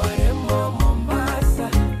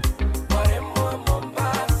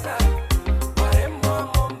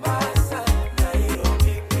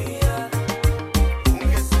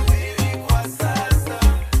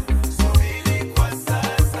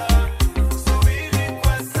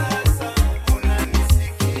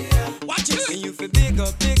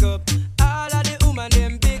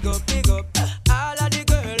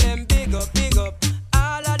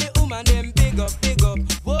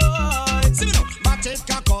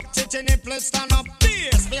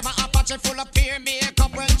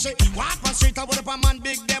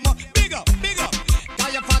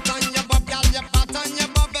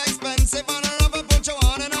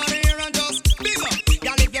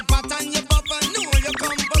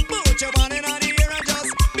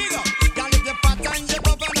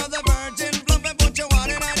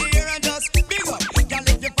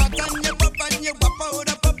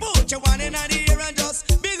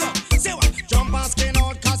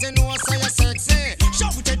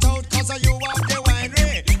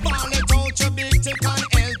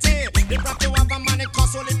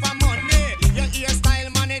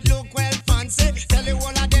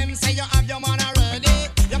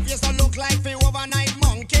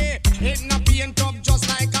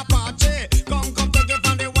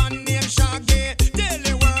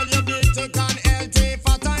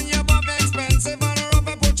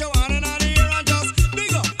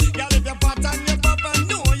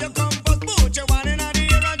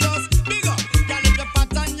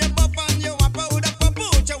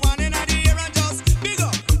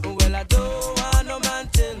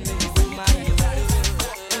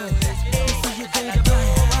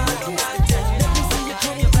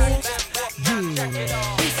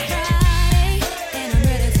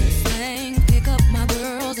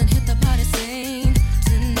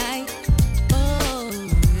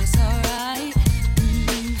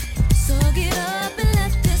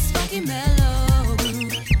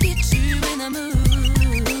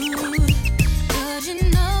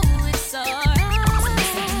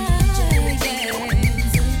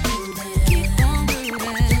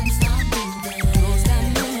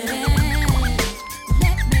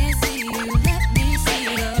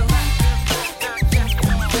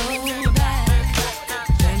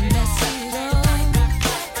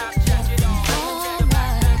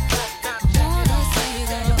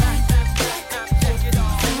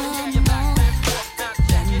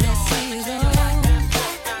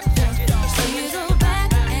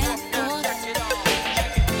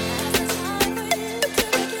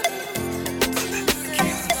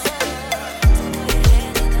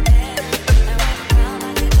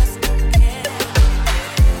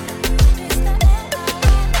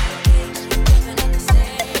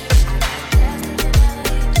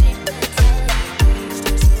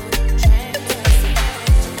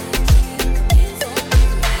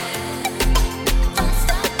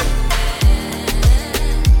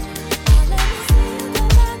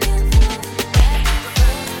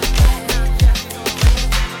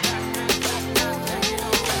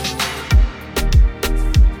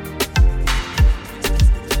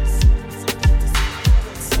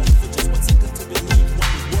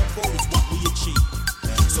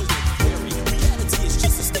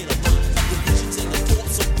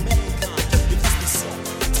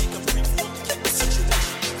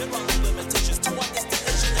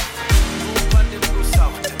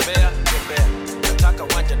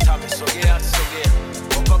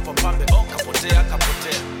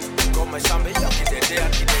 maisha ameyakidedea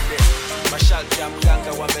kidede. Masharti ya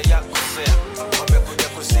mganga wameyakosea, wamekuja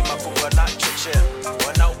kuzima kumbe wanachochea,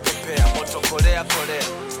 wanaupepea moto kolea kolea.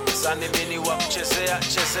 Zani mini wa mchezea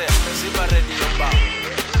chezea, zima redio mbao,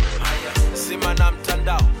 zima na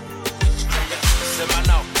mtandao, sema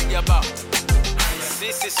nao piga bao,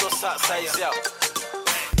 sisi so size yao.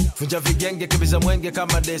 Vunja vigenge kibiza mwenge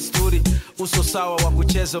kama desturi, uso sawa wa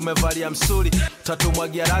kucheza umevalia msuri,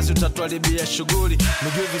 tatumwagia razi utatuharibia shughuli.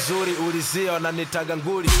 Mjui vizuri ulizia wananitaga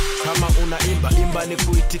nguli, kama unaimba imba ni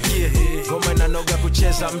kuitikie, ngoma inanoga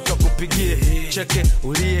kucheza mtu akupigie, cheke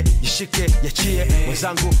ulie jishike yachie,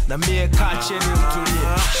 mwenzangu na mie kacheni mtulie.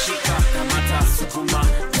 Shika kamata sukuma,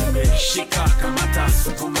 shika kamata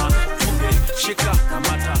sukuma, shika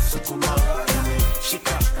kamata sukuma,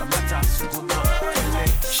 shika kamata sukuma,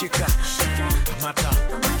 shika kamata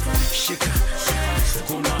shika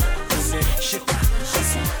sukuma, shika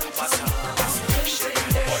kamata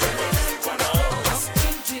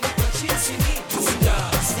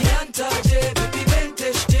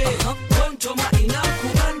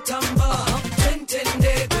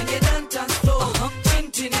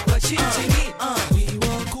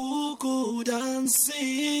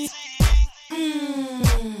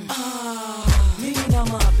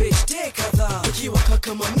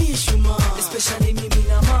kama mishuma, especially mimi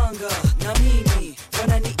na manga, na mimi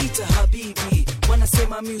wananiita habibi,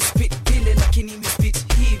 wanasema mi spit vile lakini mi spit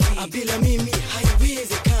hivi. Bila mimi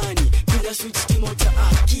haiwezekani, bila switch timota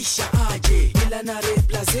akisha aje, bila na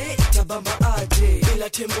replace tabamba aje, bila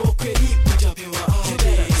tembo kweli utapewa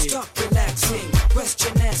aje. Stop relaxing,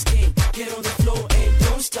 question asking, get on the floor and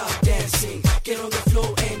don't stop dancing, get on the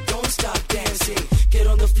floor and don't stop dancing, get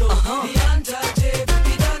on the floor. Niandaje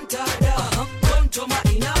baby dantada, toma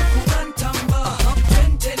inakubantamba,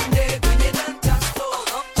 twentende kwenye dance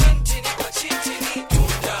floor, chintini kwa chintini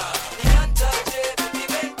tunda. Niandaje baby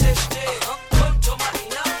menteshte, toma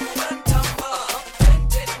inakubantamba,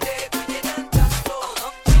 twentende kwenye dance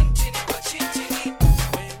floor, chintini kwa chintini.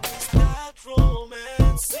 Start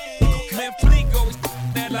romancing. Man, Flico is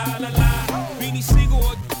that la la la. Beanie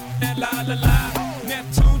Siegel that la la la.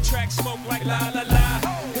 Neptune track smoke like la la la.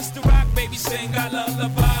 It's the rock baby sing I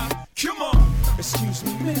lullaby. Come on. Excuse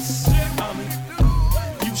me, miss, mommy,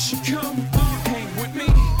 you should come hang with me,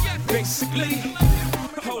 basically.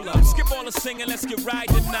 Hold up, skip all the singing, let's get right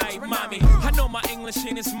tonight, mommy. I know my English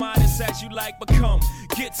ain't as modest as you like, but come,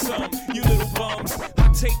 get some, you little bums. I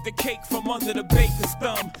take the cake from under the baker's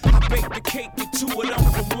thumb. I bake the cake, get two of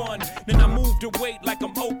them from one. Then I move the weight like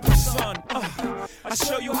I'm Oprah's son. I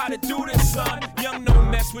show you how to do this, son. Young no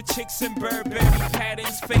mess with chicks and Burberry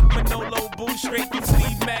patterns. Fake Manolo, bull straight from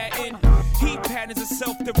Steve Madden. Heat patterns of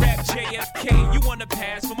self to rap JFK. You wanna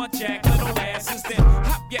pass for my jack, little asses. Then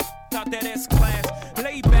hop yeah, out that S-Class.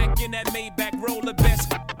 Lay back in that Maybach, roll the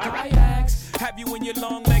best I ask. Have you in your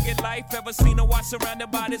long-legged life ever seen a watch surrounded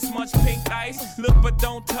by this much pink ice? Look but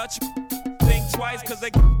don't touch, think twice, cause the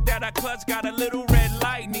that I clutch got a little red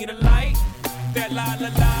light. Need a light? That la la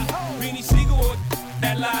la. Beanie Siegel,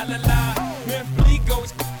 that la la la. Man, Flico,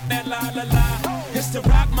 that la la la. It's the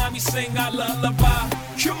rock mommy sing I lullaby.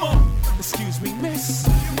 Come on, excuse me, miss,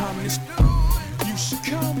 you should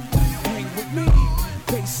come hang with me,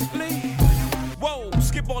 basically. Whoa,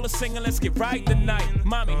 skip all the singing, let's get right tonight,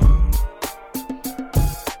 mommy.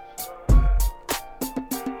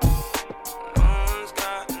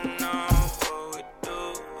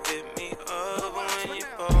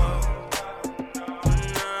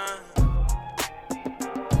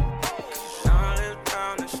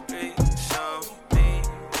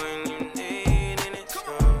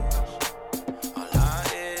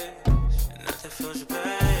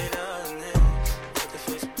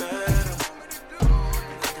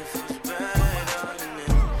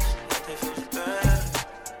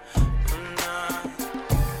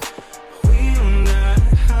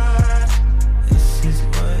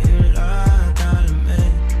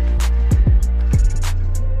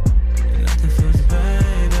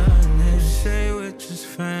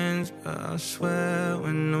 I swear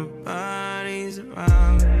when nobody's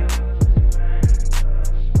around,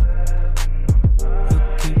 you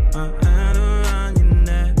keep my hand around your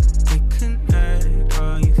neck, we connect.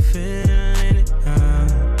 Are you feeling it now?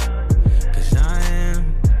 'Cause I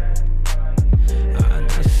am. I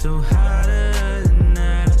got so hotter than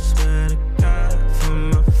that, I swear to God, from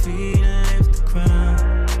my feet and lift the ground.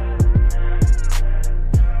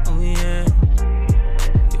 Oh yeah,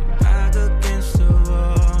 you're back against the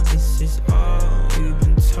wall. This is all we've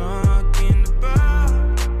been talking about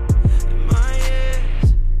in my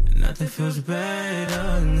ears. Nothing feels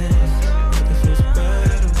better than this. Nothing feels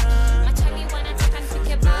better.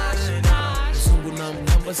 Sungu na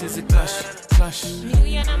mkamba sisi clash.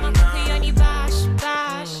 Niuya na makuku yoni bash.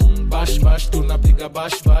 Bash, tunapiga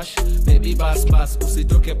bash. Baby bash,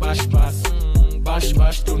 usitoke bash.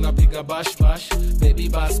 Bash, tunapiga bash. Baby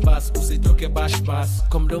bash, usitoke bash.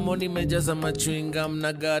 Kwa mdomo nimejaza machewing-gum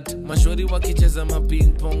na gut. Mashori wakicheza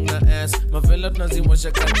maping pong na ass. Mavela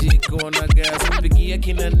tunazimosha kajiko na gas. Pigia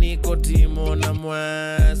kina niko timo na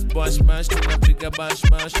mwas. Bash, tunapiga bash.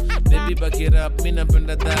 Baby back it up, mi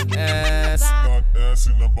napenda that ass. That ass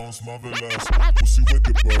in a bounce marvelous.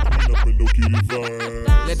 Usiweke back, mi napenda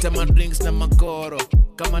ukirivas. Leta ma drinks na magoro.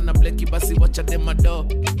 Kama na bleki basi wacha demado.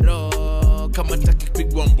 Kama taki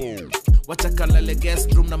kupigwa mbo. Wacha kalale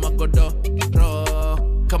guest room na magodo.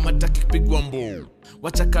 Kama taki kupigwa mbo.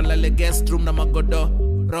 Wacha kalale guest room na magodo.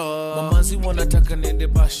 Mamanzi wanataka nende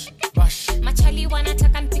bash. Machali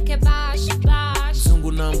wanataka nipike bash.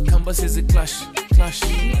 Zungu na mkamba sizi clash.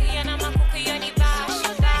 Niuya na makuku yoni bash.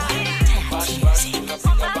 Tunapiga bash.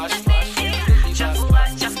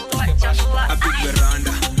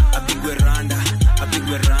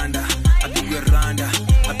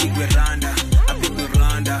 A big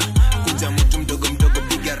veranda. Kuja mtu mdogo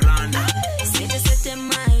piga randa. Sete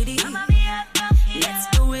mighty. Let's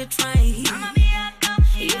do it right.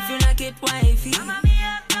 If you like it, wifey.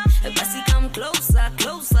 Basi come closer,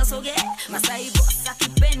 so get Masai boss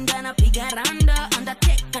akipenda na piga randa.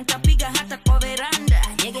 Undertake nitapiga hata kwa veranda.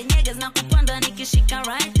 Nyege zinakupanda nikishika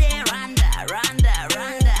right there. Randa.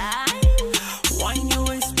 Wine your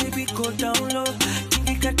waist, baby, go down low.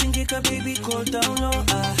 Tingika, baby, go down low.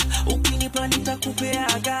 Ukinipa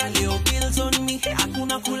nitakupeaga. Leo bills on me,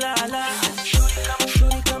 hakuna kulala.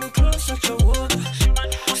 Shorty come closer, chowoga.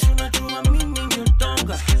 Unajua mimi ndio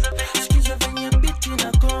tonga. Sikiza venye beat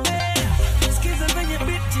inagonga.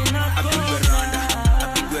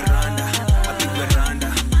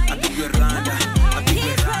 A big veranda.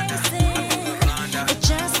 It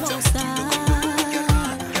just won't stop.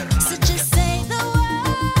 So just say the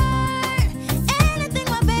word. Anything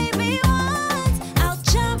my baby wants. I'll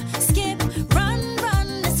jump, skip, run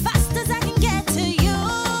as fast as I can get to you.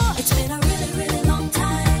 It's been a really, really long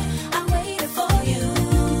time. I waited for you.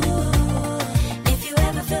 If you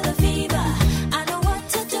ever feel a fever, I know what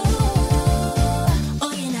to do.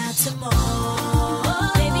 Oh, you're not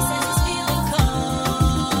tomorrow. Baby says it's feeling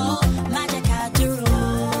cold. Magic had to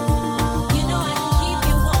roll. You know I can keep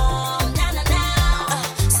you warm. Na.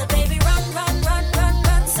 So baby, run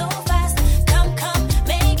so fast. Come,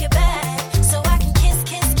 make it back. So I can kiss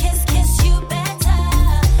you better.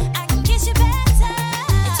 I can kiss you better.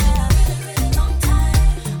 It's been a really, really long time.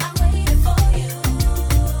 I waited for you.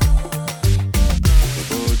 Your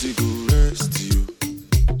body go rest you.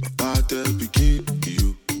 My Parte begin you.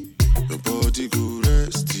 Your body go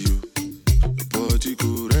rest you. Your body go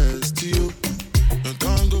rest you. Your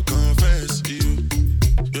tongue go confess you.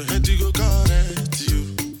 Your head go correct you.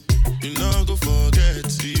 You know go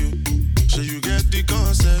forget you. So you get the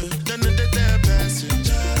concept. Then the passing.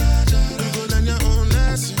 You go learn your own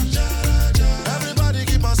lesson. Everybody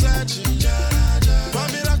keep on searching.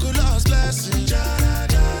 One miraculous blessing.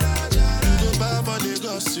 You go buy for the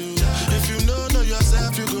gossip. If you know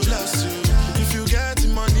yourself, you go lost you. If you get the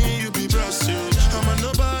money, you be blessed you. I'm a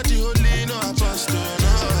nobody, holy, no apostle.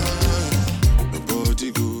 No. Your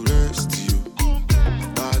body go rest you.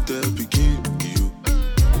 Parte begin you.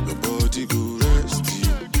 Your body go rest you.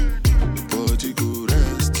 Your body go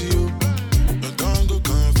rest you. Your tongue go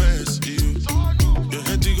confess you. Your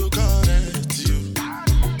head go correct you.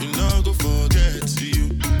 You know go forget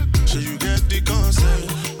you. So you get the concept.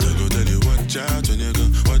 They go tell you watch out when you go.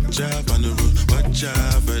 Watch out on the road. Watch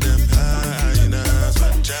out for them hyenas.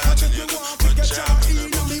 Watch out when you go. Watch out on the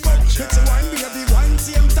road. Watch out. It's a wine, baby, wine,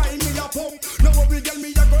 same time me a pump. Now every girl me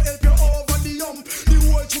a go help you over the hump. The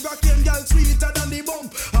whole sugar cane girl sweeter than the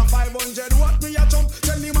bump. A 500 watt me a jump.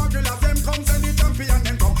 Tell the magul of them come, send the champion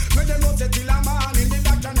them come. When them know say till a man in the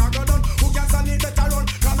doctor now go done. Who can stand it better run?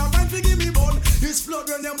 Can no time to give me bun. This flood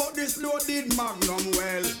when them but this loaded magnum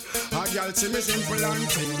well. A girl see me simple and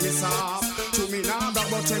think me soft. To me now that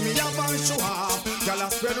but when me a van show off. Girl a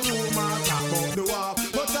spread rumor talk about the war.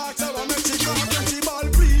 But talk so I make she come get she ball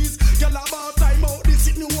please. Girl about time out this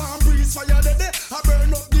it no one breeze. Fire the day I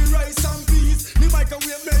burn up the rice and peas. The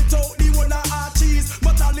microwave melt out the whole of our cheese.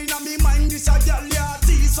 But all in me mind this a girl ya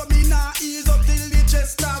tease. So me nah ease up till the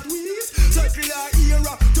chest start wheeze. Circular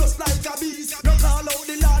era just like a beast. No call out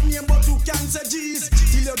the lad name but you can't say G's.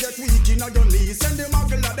 Till you get weak in your knees. Send the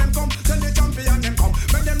muggle of them come. Send the champion them come.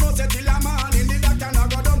 When them know say till a man in the doctor now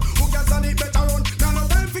go done. Who can stand it better run? Now no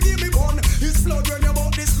time for give me bun. It's flood when you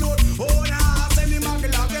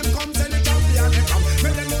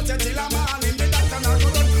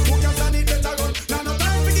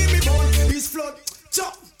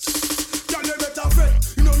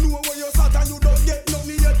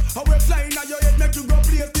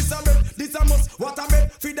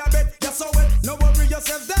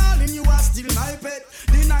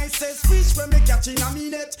catching a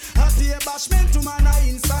minute. I see a bashment to man a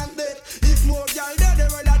instant death. If more girl dead, the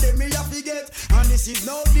rather them me a forget. And this is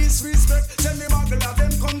no disrespect. Send me muggle of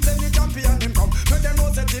them come, send the champion them come. Make them know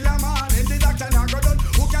say till a man and the doctor now go done.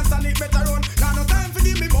 Who can stand it better run? Now no time for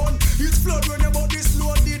give me bone. It's flood when you bought this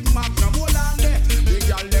loaded magnum. Hold on there. The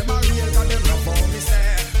girl them a real, cause them love for me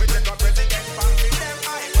say. We take a president back in them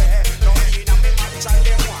highway. No in a me match and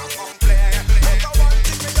them want come play. But I want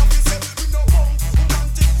thing me have to say, we no bum. One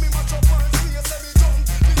thing me match up and swear say me jump.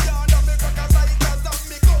 Me yard and me crackers like as and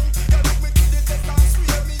me gun. You look me to the test and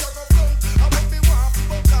swear me a go flunk. I want me want to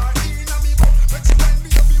buck her in a me bum. Make she wind me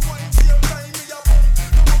up, be wine till time me a bum.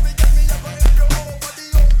 No more me get me a go head go over the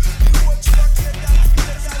hump. The whole she a get that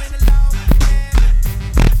feel ya in the love.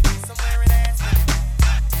 Somewhere in Aspen.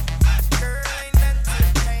 Girl ain't nothing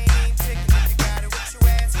to pay, ain't taking if you got it what you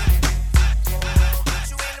asking. Put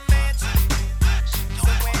you in a mansion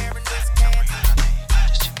somewhere in Wisconsin.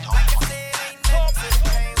 Like I said, ain't nothing to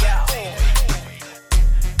pay.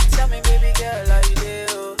 Tell me, baby girl, how you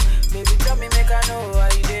do? Baby, tell me, make I know how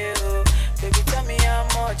you do. Baby, tell me how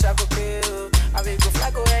much I could pay. I will go fly,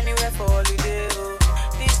 go anywhere for holiday.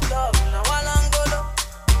 This love, now I long go low.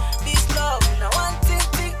 This love, now one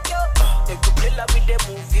thing, yo. They could play like with the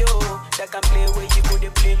movie, yo. They can play where you go, they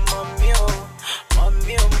play mommy, oh.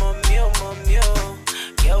 Mommy, oh, mommy, oh, mommy, oh.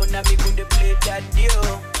 Girl, now me go, they play daddy,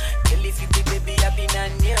 oh. Girl, if you be baby, I be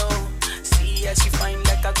nanny, oh. See how she fine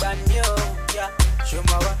like a granny, oh. Yeah. Show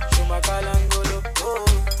my kalangolo, oh.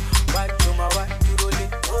 What, show my what, you roll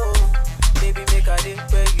it, oh. Baby, make a day,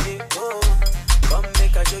 beg it, oh. Come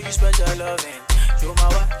make a show you special loving. Show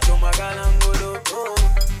my kalangolo, oh.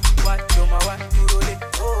 What, show my what, you roll it,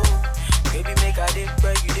 oh. Baby, make a day,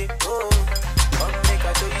 beg it, oh. Come make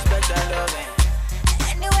a show you special loving.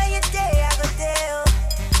 Anywhere you stay, I go there, oh.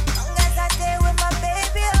 Long as I stay with my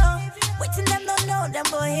baby, oh. Waiting them don't know, them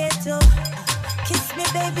boy here too. Kiss me,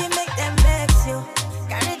 baby, make them vex you.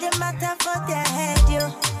 Carry the matter for their head, you.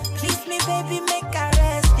 Kiss me, baby, make I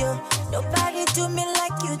rest you. Nobody do me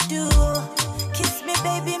like you do. Kiss me,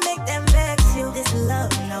 baby, make them vex you. This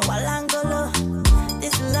love, now Walangolo.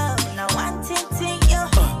 This love, now one ting yo.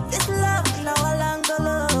 This love, now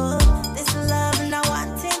Walangolo. This love, now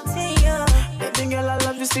one ting yo. Baby girl, I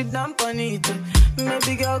love you, sit down on it.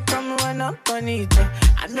 Baby girl, come run up on it.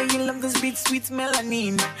 I know you love this beat, sweet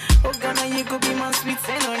melanin. Oh, Ghana, you could be my sweet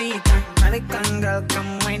senorita. American girl,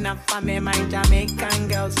 come wine up for me. My Jamaican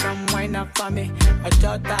girls, come wine up for me. My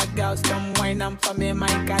Jota girls, come wine up for me. My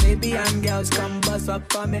Caribbean girls, come bust up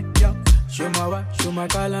for me. Yo, show my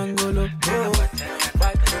kalangolo. Oh, what,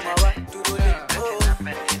 show my what, do it. Oh,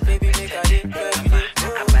 baby, make a day, baby, oh.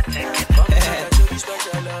 Come make a show you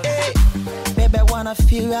special love. Hey, baby, I wanna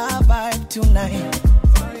feel your vibe tonight.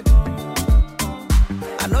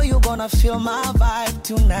 I know you gonna feel my vibe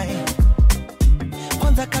tonight.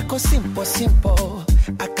 Kwanza kako simple,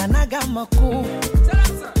 akanaga makuu.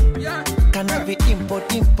 Kana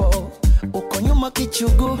vidimpo, uko nyuma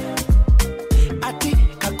kichugu. Ati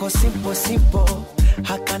kako simple,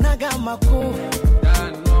 hakanaga makuu.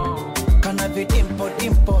 Kana vidimpo,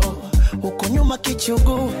 uko nyuma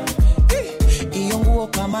kichugu. Iyo nguo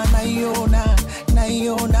kama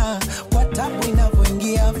naiona kwa tabu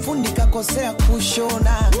inavyoingia, fundi kakosea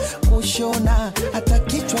kushona hata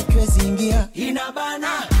kichwa kiwezi ingia.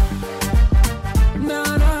 Inabana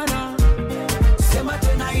na sema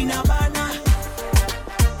tena inabana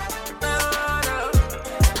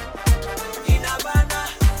inabana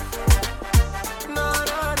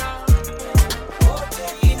wote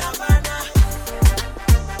inabana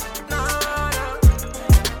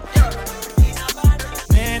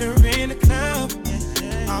Met her in the club,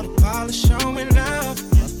 all the ballers showing love.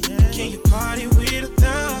 Can you party with a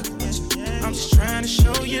thug? I'm just trying to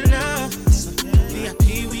show you love.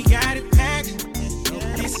 VIP, we got it packed.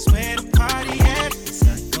 This is where the party at.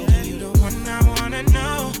 You the one I wanna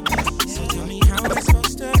know. So tell me how it's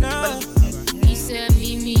supposed to go. He said,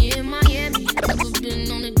 meet me in Miami. Never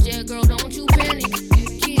been on a jet, girl, don't you panic.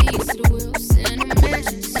 Keys to the wheels and a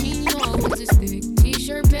mansion. Seen you all with this big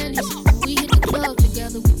t-shirt panties. We hit the club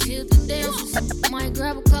together, we tilt the dances. Might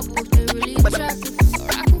grab a couple if they're really attractive.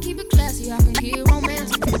 Or I can keep it classy, I can keep it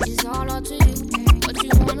romantic. It's all up to you, what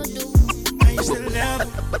you wanna do. I used to love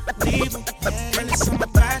her, leave her. Girl, it's on my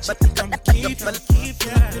body, I'ma keep her.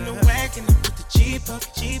 Up in the wagon, I put the Jeep up.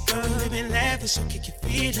 We living lavish, so kick your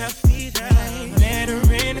feet up. Met her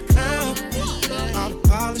in the club, all the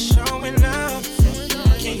ballers showing love.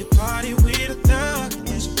 Can you party with a thug?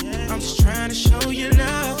 I'm just trying to show you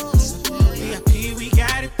love. VIP, we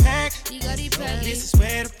got it packed. This is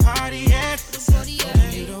where the party at.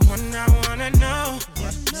 You the one I wanna know.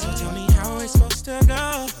 So tell me how it's supposed to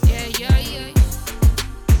go. Yeah.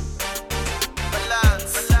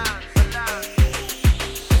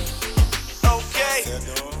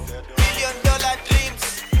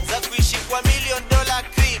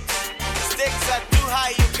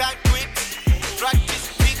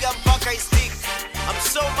 mpaka istik. I'm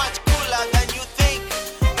so much cooler than you think.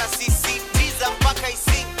 Na sisitiza mpaka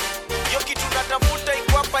isink. Yo kitu natafuta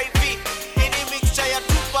iko hapa hivi. Ini mixture ya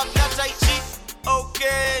Tupac na Tai Chi.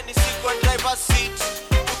 Okay, ni siku ya driver seat.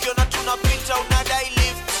 Ukiona tunapita unadai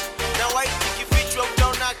lift. Na white ikifichwa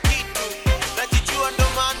utaona kitu. Najijua ndo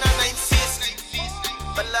maana na insist.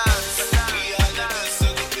 Balance.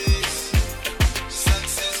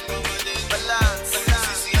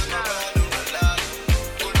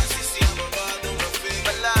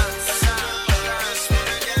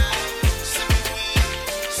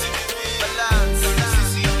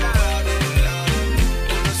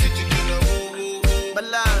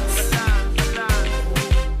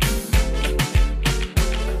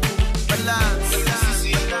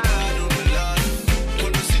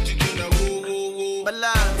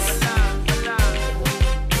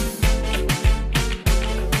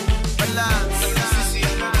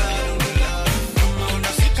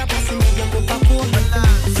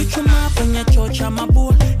 Chuchuma kwenye chocha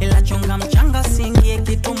mabua, ila chonga mchanga singie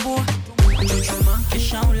kitumbua. Chuchuma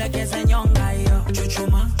kisha ulegeze nyonga yo.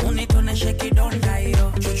 Chuchuma unitoneshe kidonda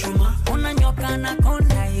yo. Chuchuma unanyoka na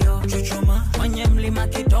konda yo. Chuchuma kwenye mlima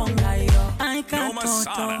kidonga yo. Aika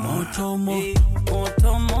toto moto moto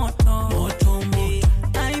moto moto moto.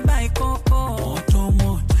 Aibai koko moto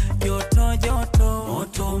moto joto joto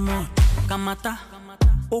moto moto. Kamata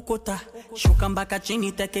ukuta shuka mpaka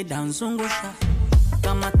chini teke danzungusha.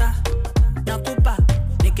 Kamata nakupa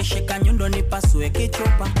nikishika nyundo nipasue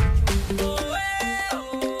kichupa.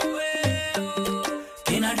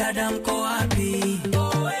 Kina dada mko wapi?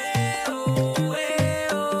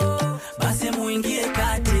 Basi muingie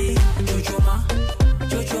kati. Chuchuma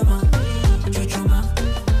chuchuma chuchuma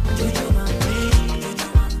chuchuma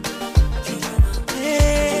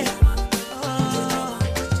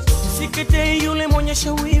Sikete yule mwenye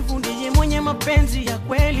shawivu ndiye mwenye mapenzi ya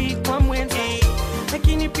kweli kwa mwenza.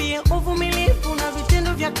 Lakini pia uvumilivu na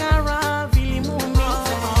vitendo vya kara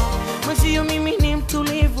vilimuumiza. Mwenzio mimi ni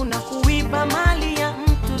mtulivu na kuiba mali ya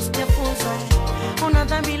mtu sijafunza. Una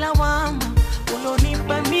dhambi lawama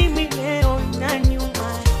ulonipa mimi leo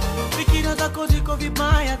inaniuma. Fikira zako ziko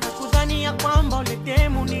vibaya za kudhani ya kwamba ule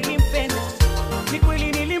demu nilimpenda. Ni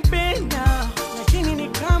kweli nilimpenda, lakini ni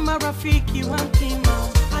kama rafiki wa mtima.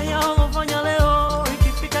 Haya ulofanya leo,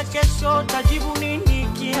 ikifika kesho tajibu nini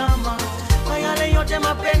kiama? Yale yote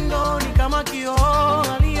mapendo ni kama kioo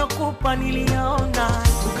aliyokupa niliona.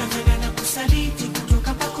 Ukanyaga na kusaliti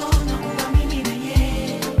kutoka pakona kuwa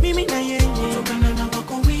mimi na yeye kutokana na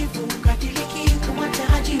wako wivu ukadiliki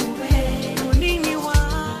kumataji uwe nini wa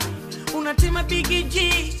unatima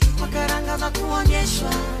bigiji makaranga za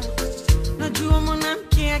kuonyeshwa. Najua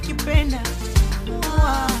mwanamke akipenda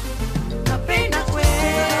napenda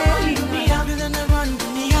kweli dunia.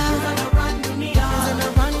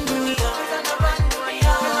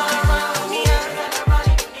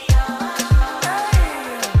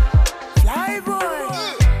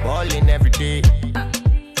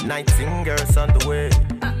 Nightingales on the way.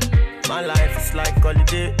 My life is like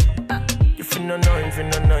holiday. If you don't know, if you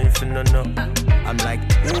don't know, if you don't know, I'm like,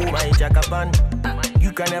 oh my jackapan.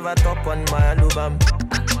 You can never top on my album.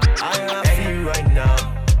 I am feel right now.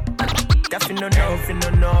 If you don't know, if you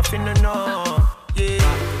don't know, if you don't know, yeah.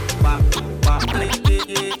 Ba ba play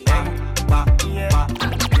yeah. Ba yeah.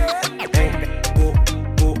 Go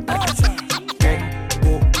go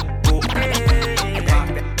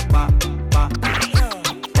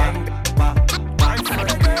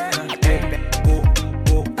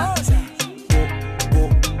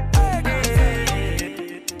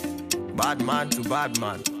Bad man to bad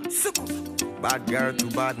man. Bad girl to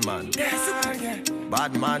bad man.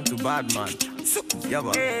 Bad man to bad man. Yeah,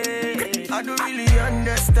 but I don't really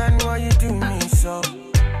understand why you do me so.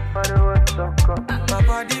 My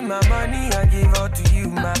body, my money, I give out to you,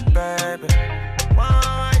 my baby.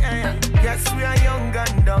 Yes, we are young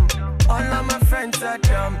and dumb. All of my friends are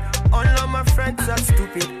dumb. All of my friends are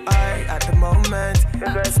stupid. I at the moment,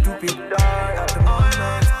 stupid. I at the moment. All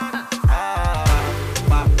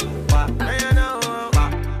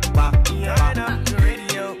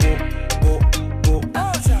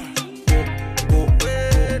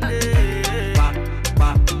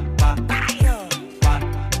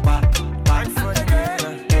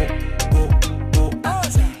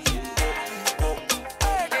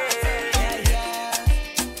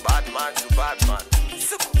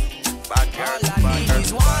I need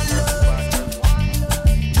is one love.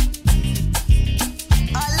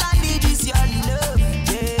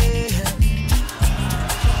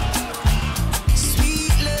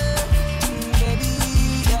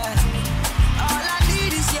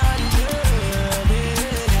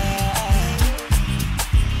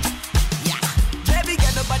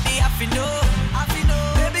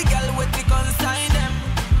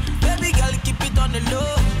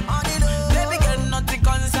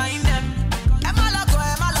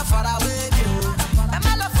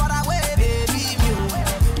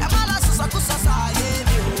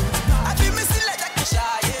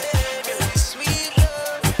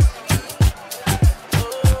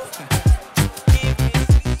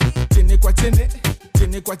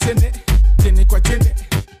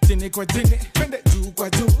 chini kwa chini, twende juu kwa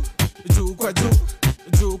juu, juu kwa juu,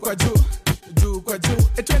 juu kwa juu, juu kwa juu,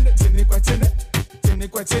 twende chini kwa chini, chini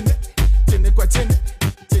kwa chini, chini kwa chini,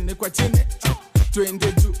 chini kwa chini,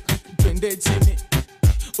 twende juu, twende chini.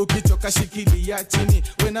 Ukichoka shikilia chini,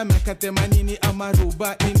 wena miaka 80 ama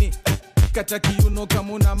 40, kata kiuno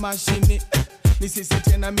kama una mashini, ni sisi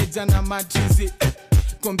tena meja na matrizi,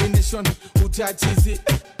 combination utachizi,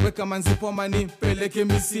 weka manzipo mani peleke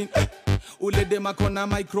misini, ule dema kona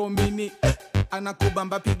micro mini,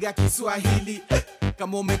 anakubamba piga Kiswahili,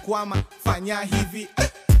 kama umekwama fanya hivi,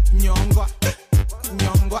 nyongwa,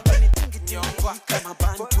 nyongwa, nyongwa, kama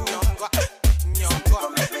bantu, nyongwa, nyongwa,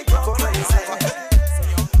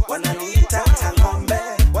 wananiita ngombe,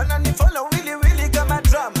 wananifollow wili wili kama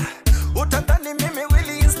drama, utadhani mimi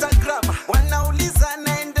wili Instagram, wanauliza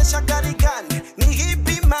naendesha gari gani, ni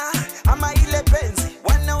hipima ama ile Benzi,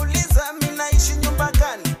 wanauliza mimi naishi nyumba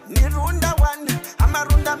gani, ni runda 1 ama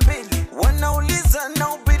runda 2, wanauliza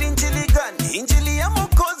nahubiri injili gani, injili ya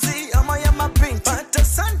Mwokozi ama ya mapinti, but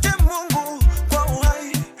asante Mungu kwa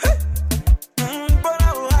uhai,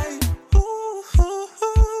 bora uhai,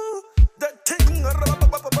 the thing, bora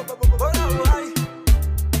uhai,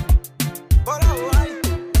 bora uhai,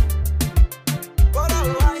 bora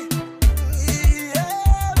uhai,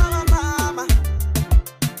 yeah, mama,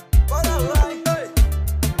 bora uhai,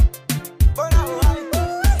 bora uhai,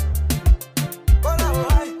 bora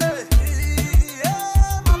uhai,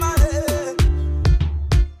 yeah, mama,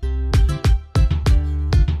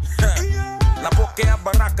 Napokea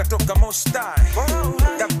baraka toka Mostai.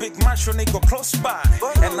 That big mansion iko close by.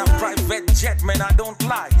 And a private jet, man, I don't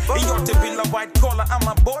lie. Iyote bila white collar, I'm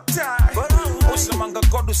a bow tie. Usemanga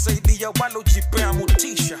God usaidia walo jipea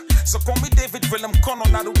mutisha. So call me David vile mkono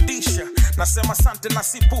narudisha. Nasema sante na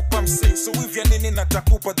sipupa msee. So hivya nini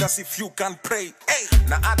natakupa, that's if you can pray. Hey.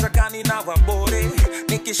 Na atakani na wabore.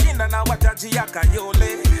 Nikishinda na wataji ya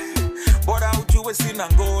kayole. Bora ujue sina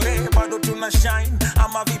ngore, bado tuna shine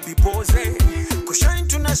ama vipi pose. Kushine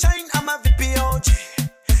tuna shine ama vipi oje,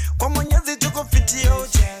 kwa Mwenyezi tuko fiti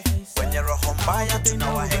oje, wenye roho mbaya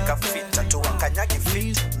tunawaheka fita, tuwakanyagi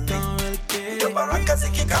fiti, baraka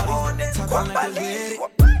zikikabone kwa mbali.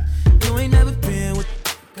 You ain't never been with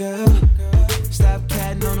a girl. Stop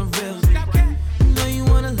catting on the real. You know you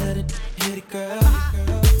wanna let it hit it, girl.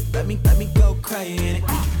 Let me go crazy.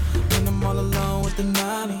 When I'm all alone with the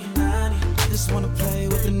 90, I just wanna play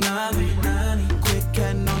with the 90. Quit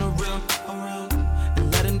catting on the real,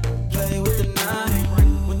 and let him play with the 90,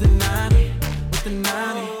 with the 90, with the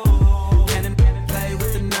 90. Let him play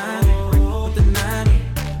with the 90, with the 90,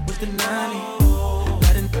 with the 90.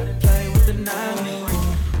 Let him play with the 90.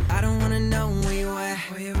 I don't wanna know where you at,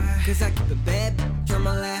 cause I keep a bad bitch on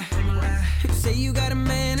my lap. You say you got a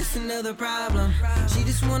man, it's another problem. She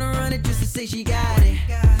just wanna run it just to say she got it.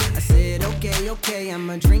 I said, okay,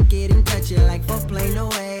 I'ma drink it and touch it like foreplay, no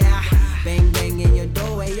way. Bang, bang in your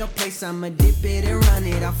doorway, your place, I'ma dip it and run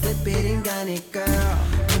it. I'll flip it and gun it, girl.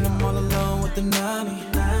 When I'm all alone with the 90,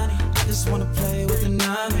 I just wanna play with the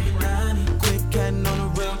 90. Quit catting on the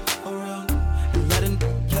real, and let him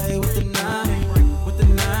play with the 90, with the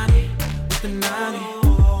 90, with the 90.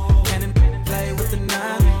 Can him play with the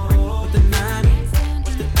 90, with the 90,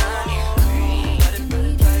 with the 90. Let him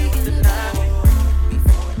play with the 90.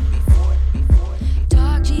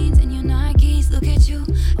 Dark jeans and your Nikes, look at you.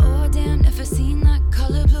 Oh damn, never seen that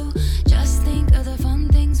color blue. Just think of the fun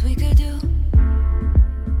things we could do.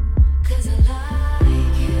 Cause I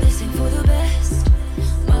like you. This ain't for the best.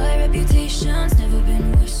 My reputation's never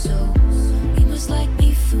been worse, so you must like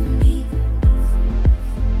me for me.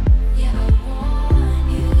 Yeah, I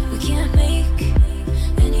want you. We can't make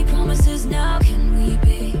any promises now, can we,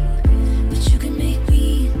 babe? But you can make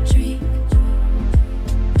me dream.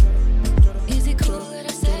 Is it cool that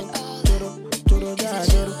I said all that? Is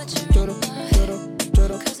it you what's in my mind?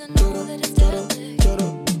 Cause I know that it's deadly.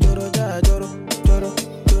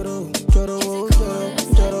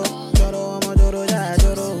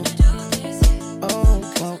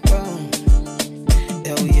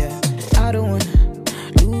 Hell yeah. I don't wanna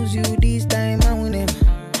lose you this time, I win it.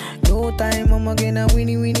 No time, I'm gonna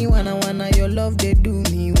winnie wanna your love, they do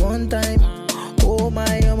me one time. Oh my,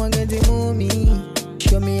 I'm gonna move me.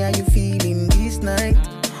 Show me how you feeling this night.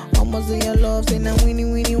 Almost say your love, say now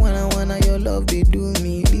winnie wanna your love, they do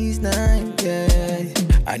me this night. Yeah,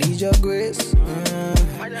 I need your grace.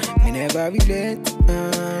 Me never relent.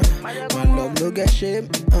 My love no get shame.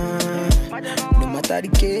 No matter the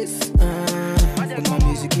case. When my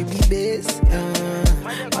music give me bass.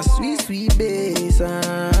 My sweet bass. So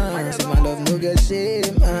my love no get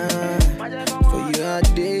shame. For you all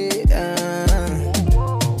day.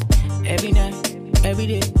 Every night, every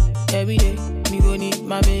day. Every day, me go need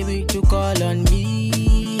my baby to call on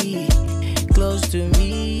me, close to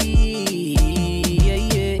me, yeah,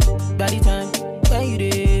 yeah. By the time when you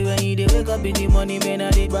dey wake up in the morning, man, I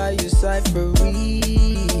dey buy you cyphery,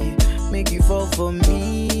 make you fall for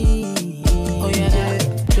me. Oh yeah, yeah.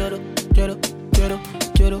 Choro, choro, choro,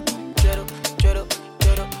 choro, choro, choro,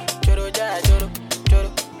 choro, choro, ja, choro, choro,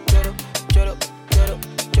 choro, choro, choro,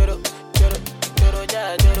 choro, choro, choro,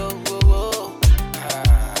 ja, choro, whoa, whoa.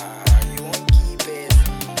 You won't keep it.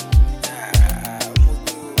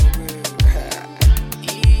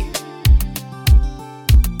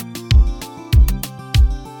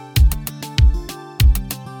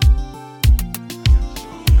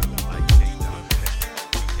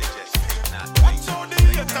 Watch how the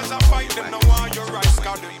haters are fight them, now want your rice,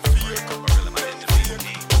 cause them fake.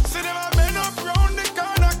 See them a bend up round the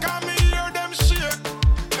corner, come me hear them shake,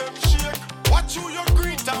 them shake. Watch who you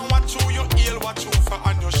greet and watch who you hail, watch who for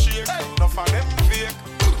and you shake. Enough of them fake.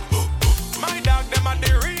 My dog, them a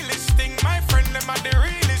the realest thing. My friend, them a the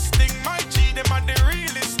realest thing. My G, them a the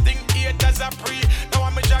realest thing. Haters a pre, now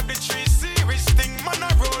I'm a jog the tree, serious thing. Man, I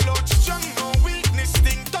roll out strong, no weakness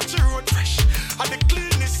thing. Touch the road fresh, I the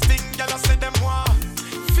cleanest thing. Y'all say them want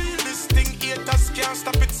feel this thing. Haters can't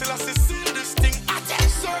stop it till I see this thing. I tell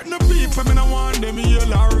certain people, me no want them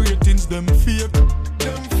yellow ratings, them fake.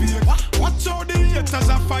 Them fake. Watch how the haters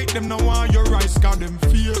a fight them, no want your rice, cause them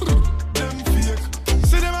fake. Them fake.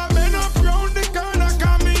 See them a bend up round the corner,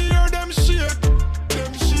 come me hear them shake.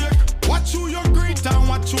 Them shake. Watch who you greet and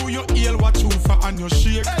watch who you hail, watch who for and you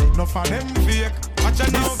shake. Enough of them fake. Watch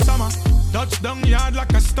out now, summer. Touchdown yard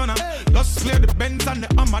like a stunner. Just clear the Benz and the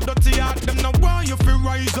Hummer. Dirty yard, them no want you fi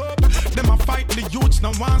rise up. Them a fight the youths,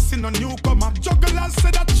 no want see no newcomer. Jugglers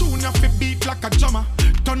say that tune you fi beat like a drummer.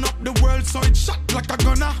 Turn up the world so it shot like a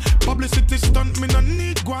gunner. Publicity stunt, me no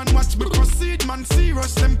need go and watch me proceed. Man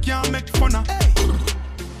serious, them can't make fun of.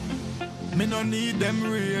 Me no need them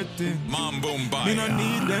rating. Me no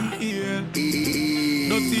need them ear.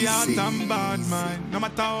 Dirty heart and bad mind. No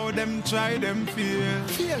matter how them try, them fail.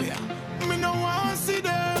 Failure. Me no want see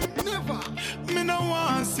them. Never. Me no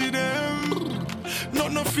want see them.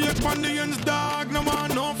 Not no fake on the ends, dog. No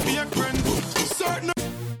want no fake friends. Certain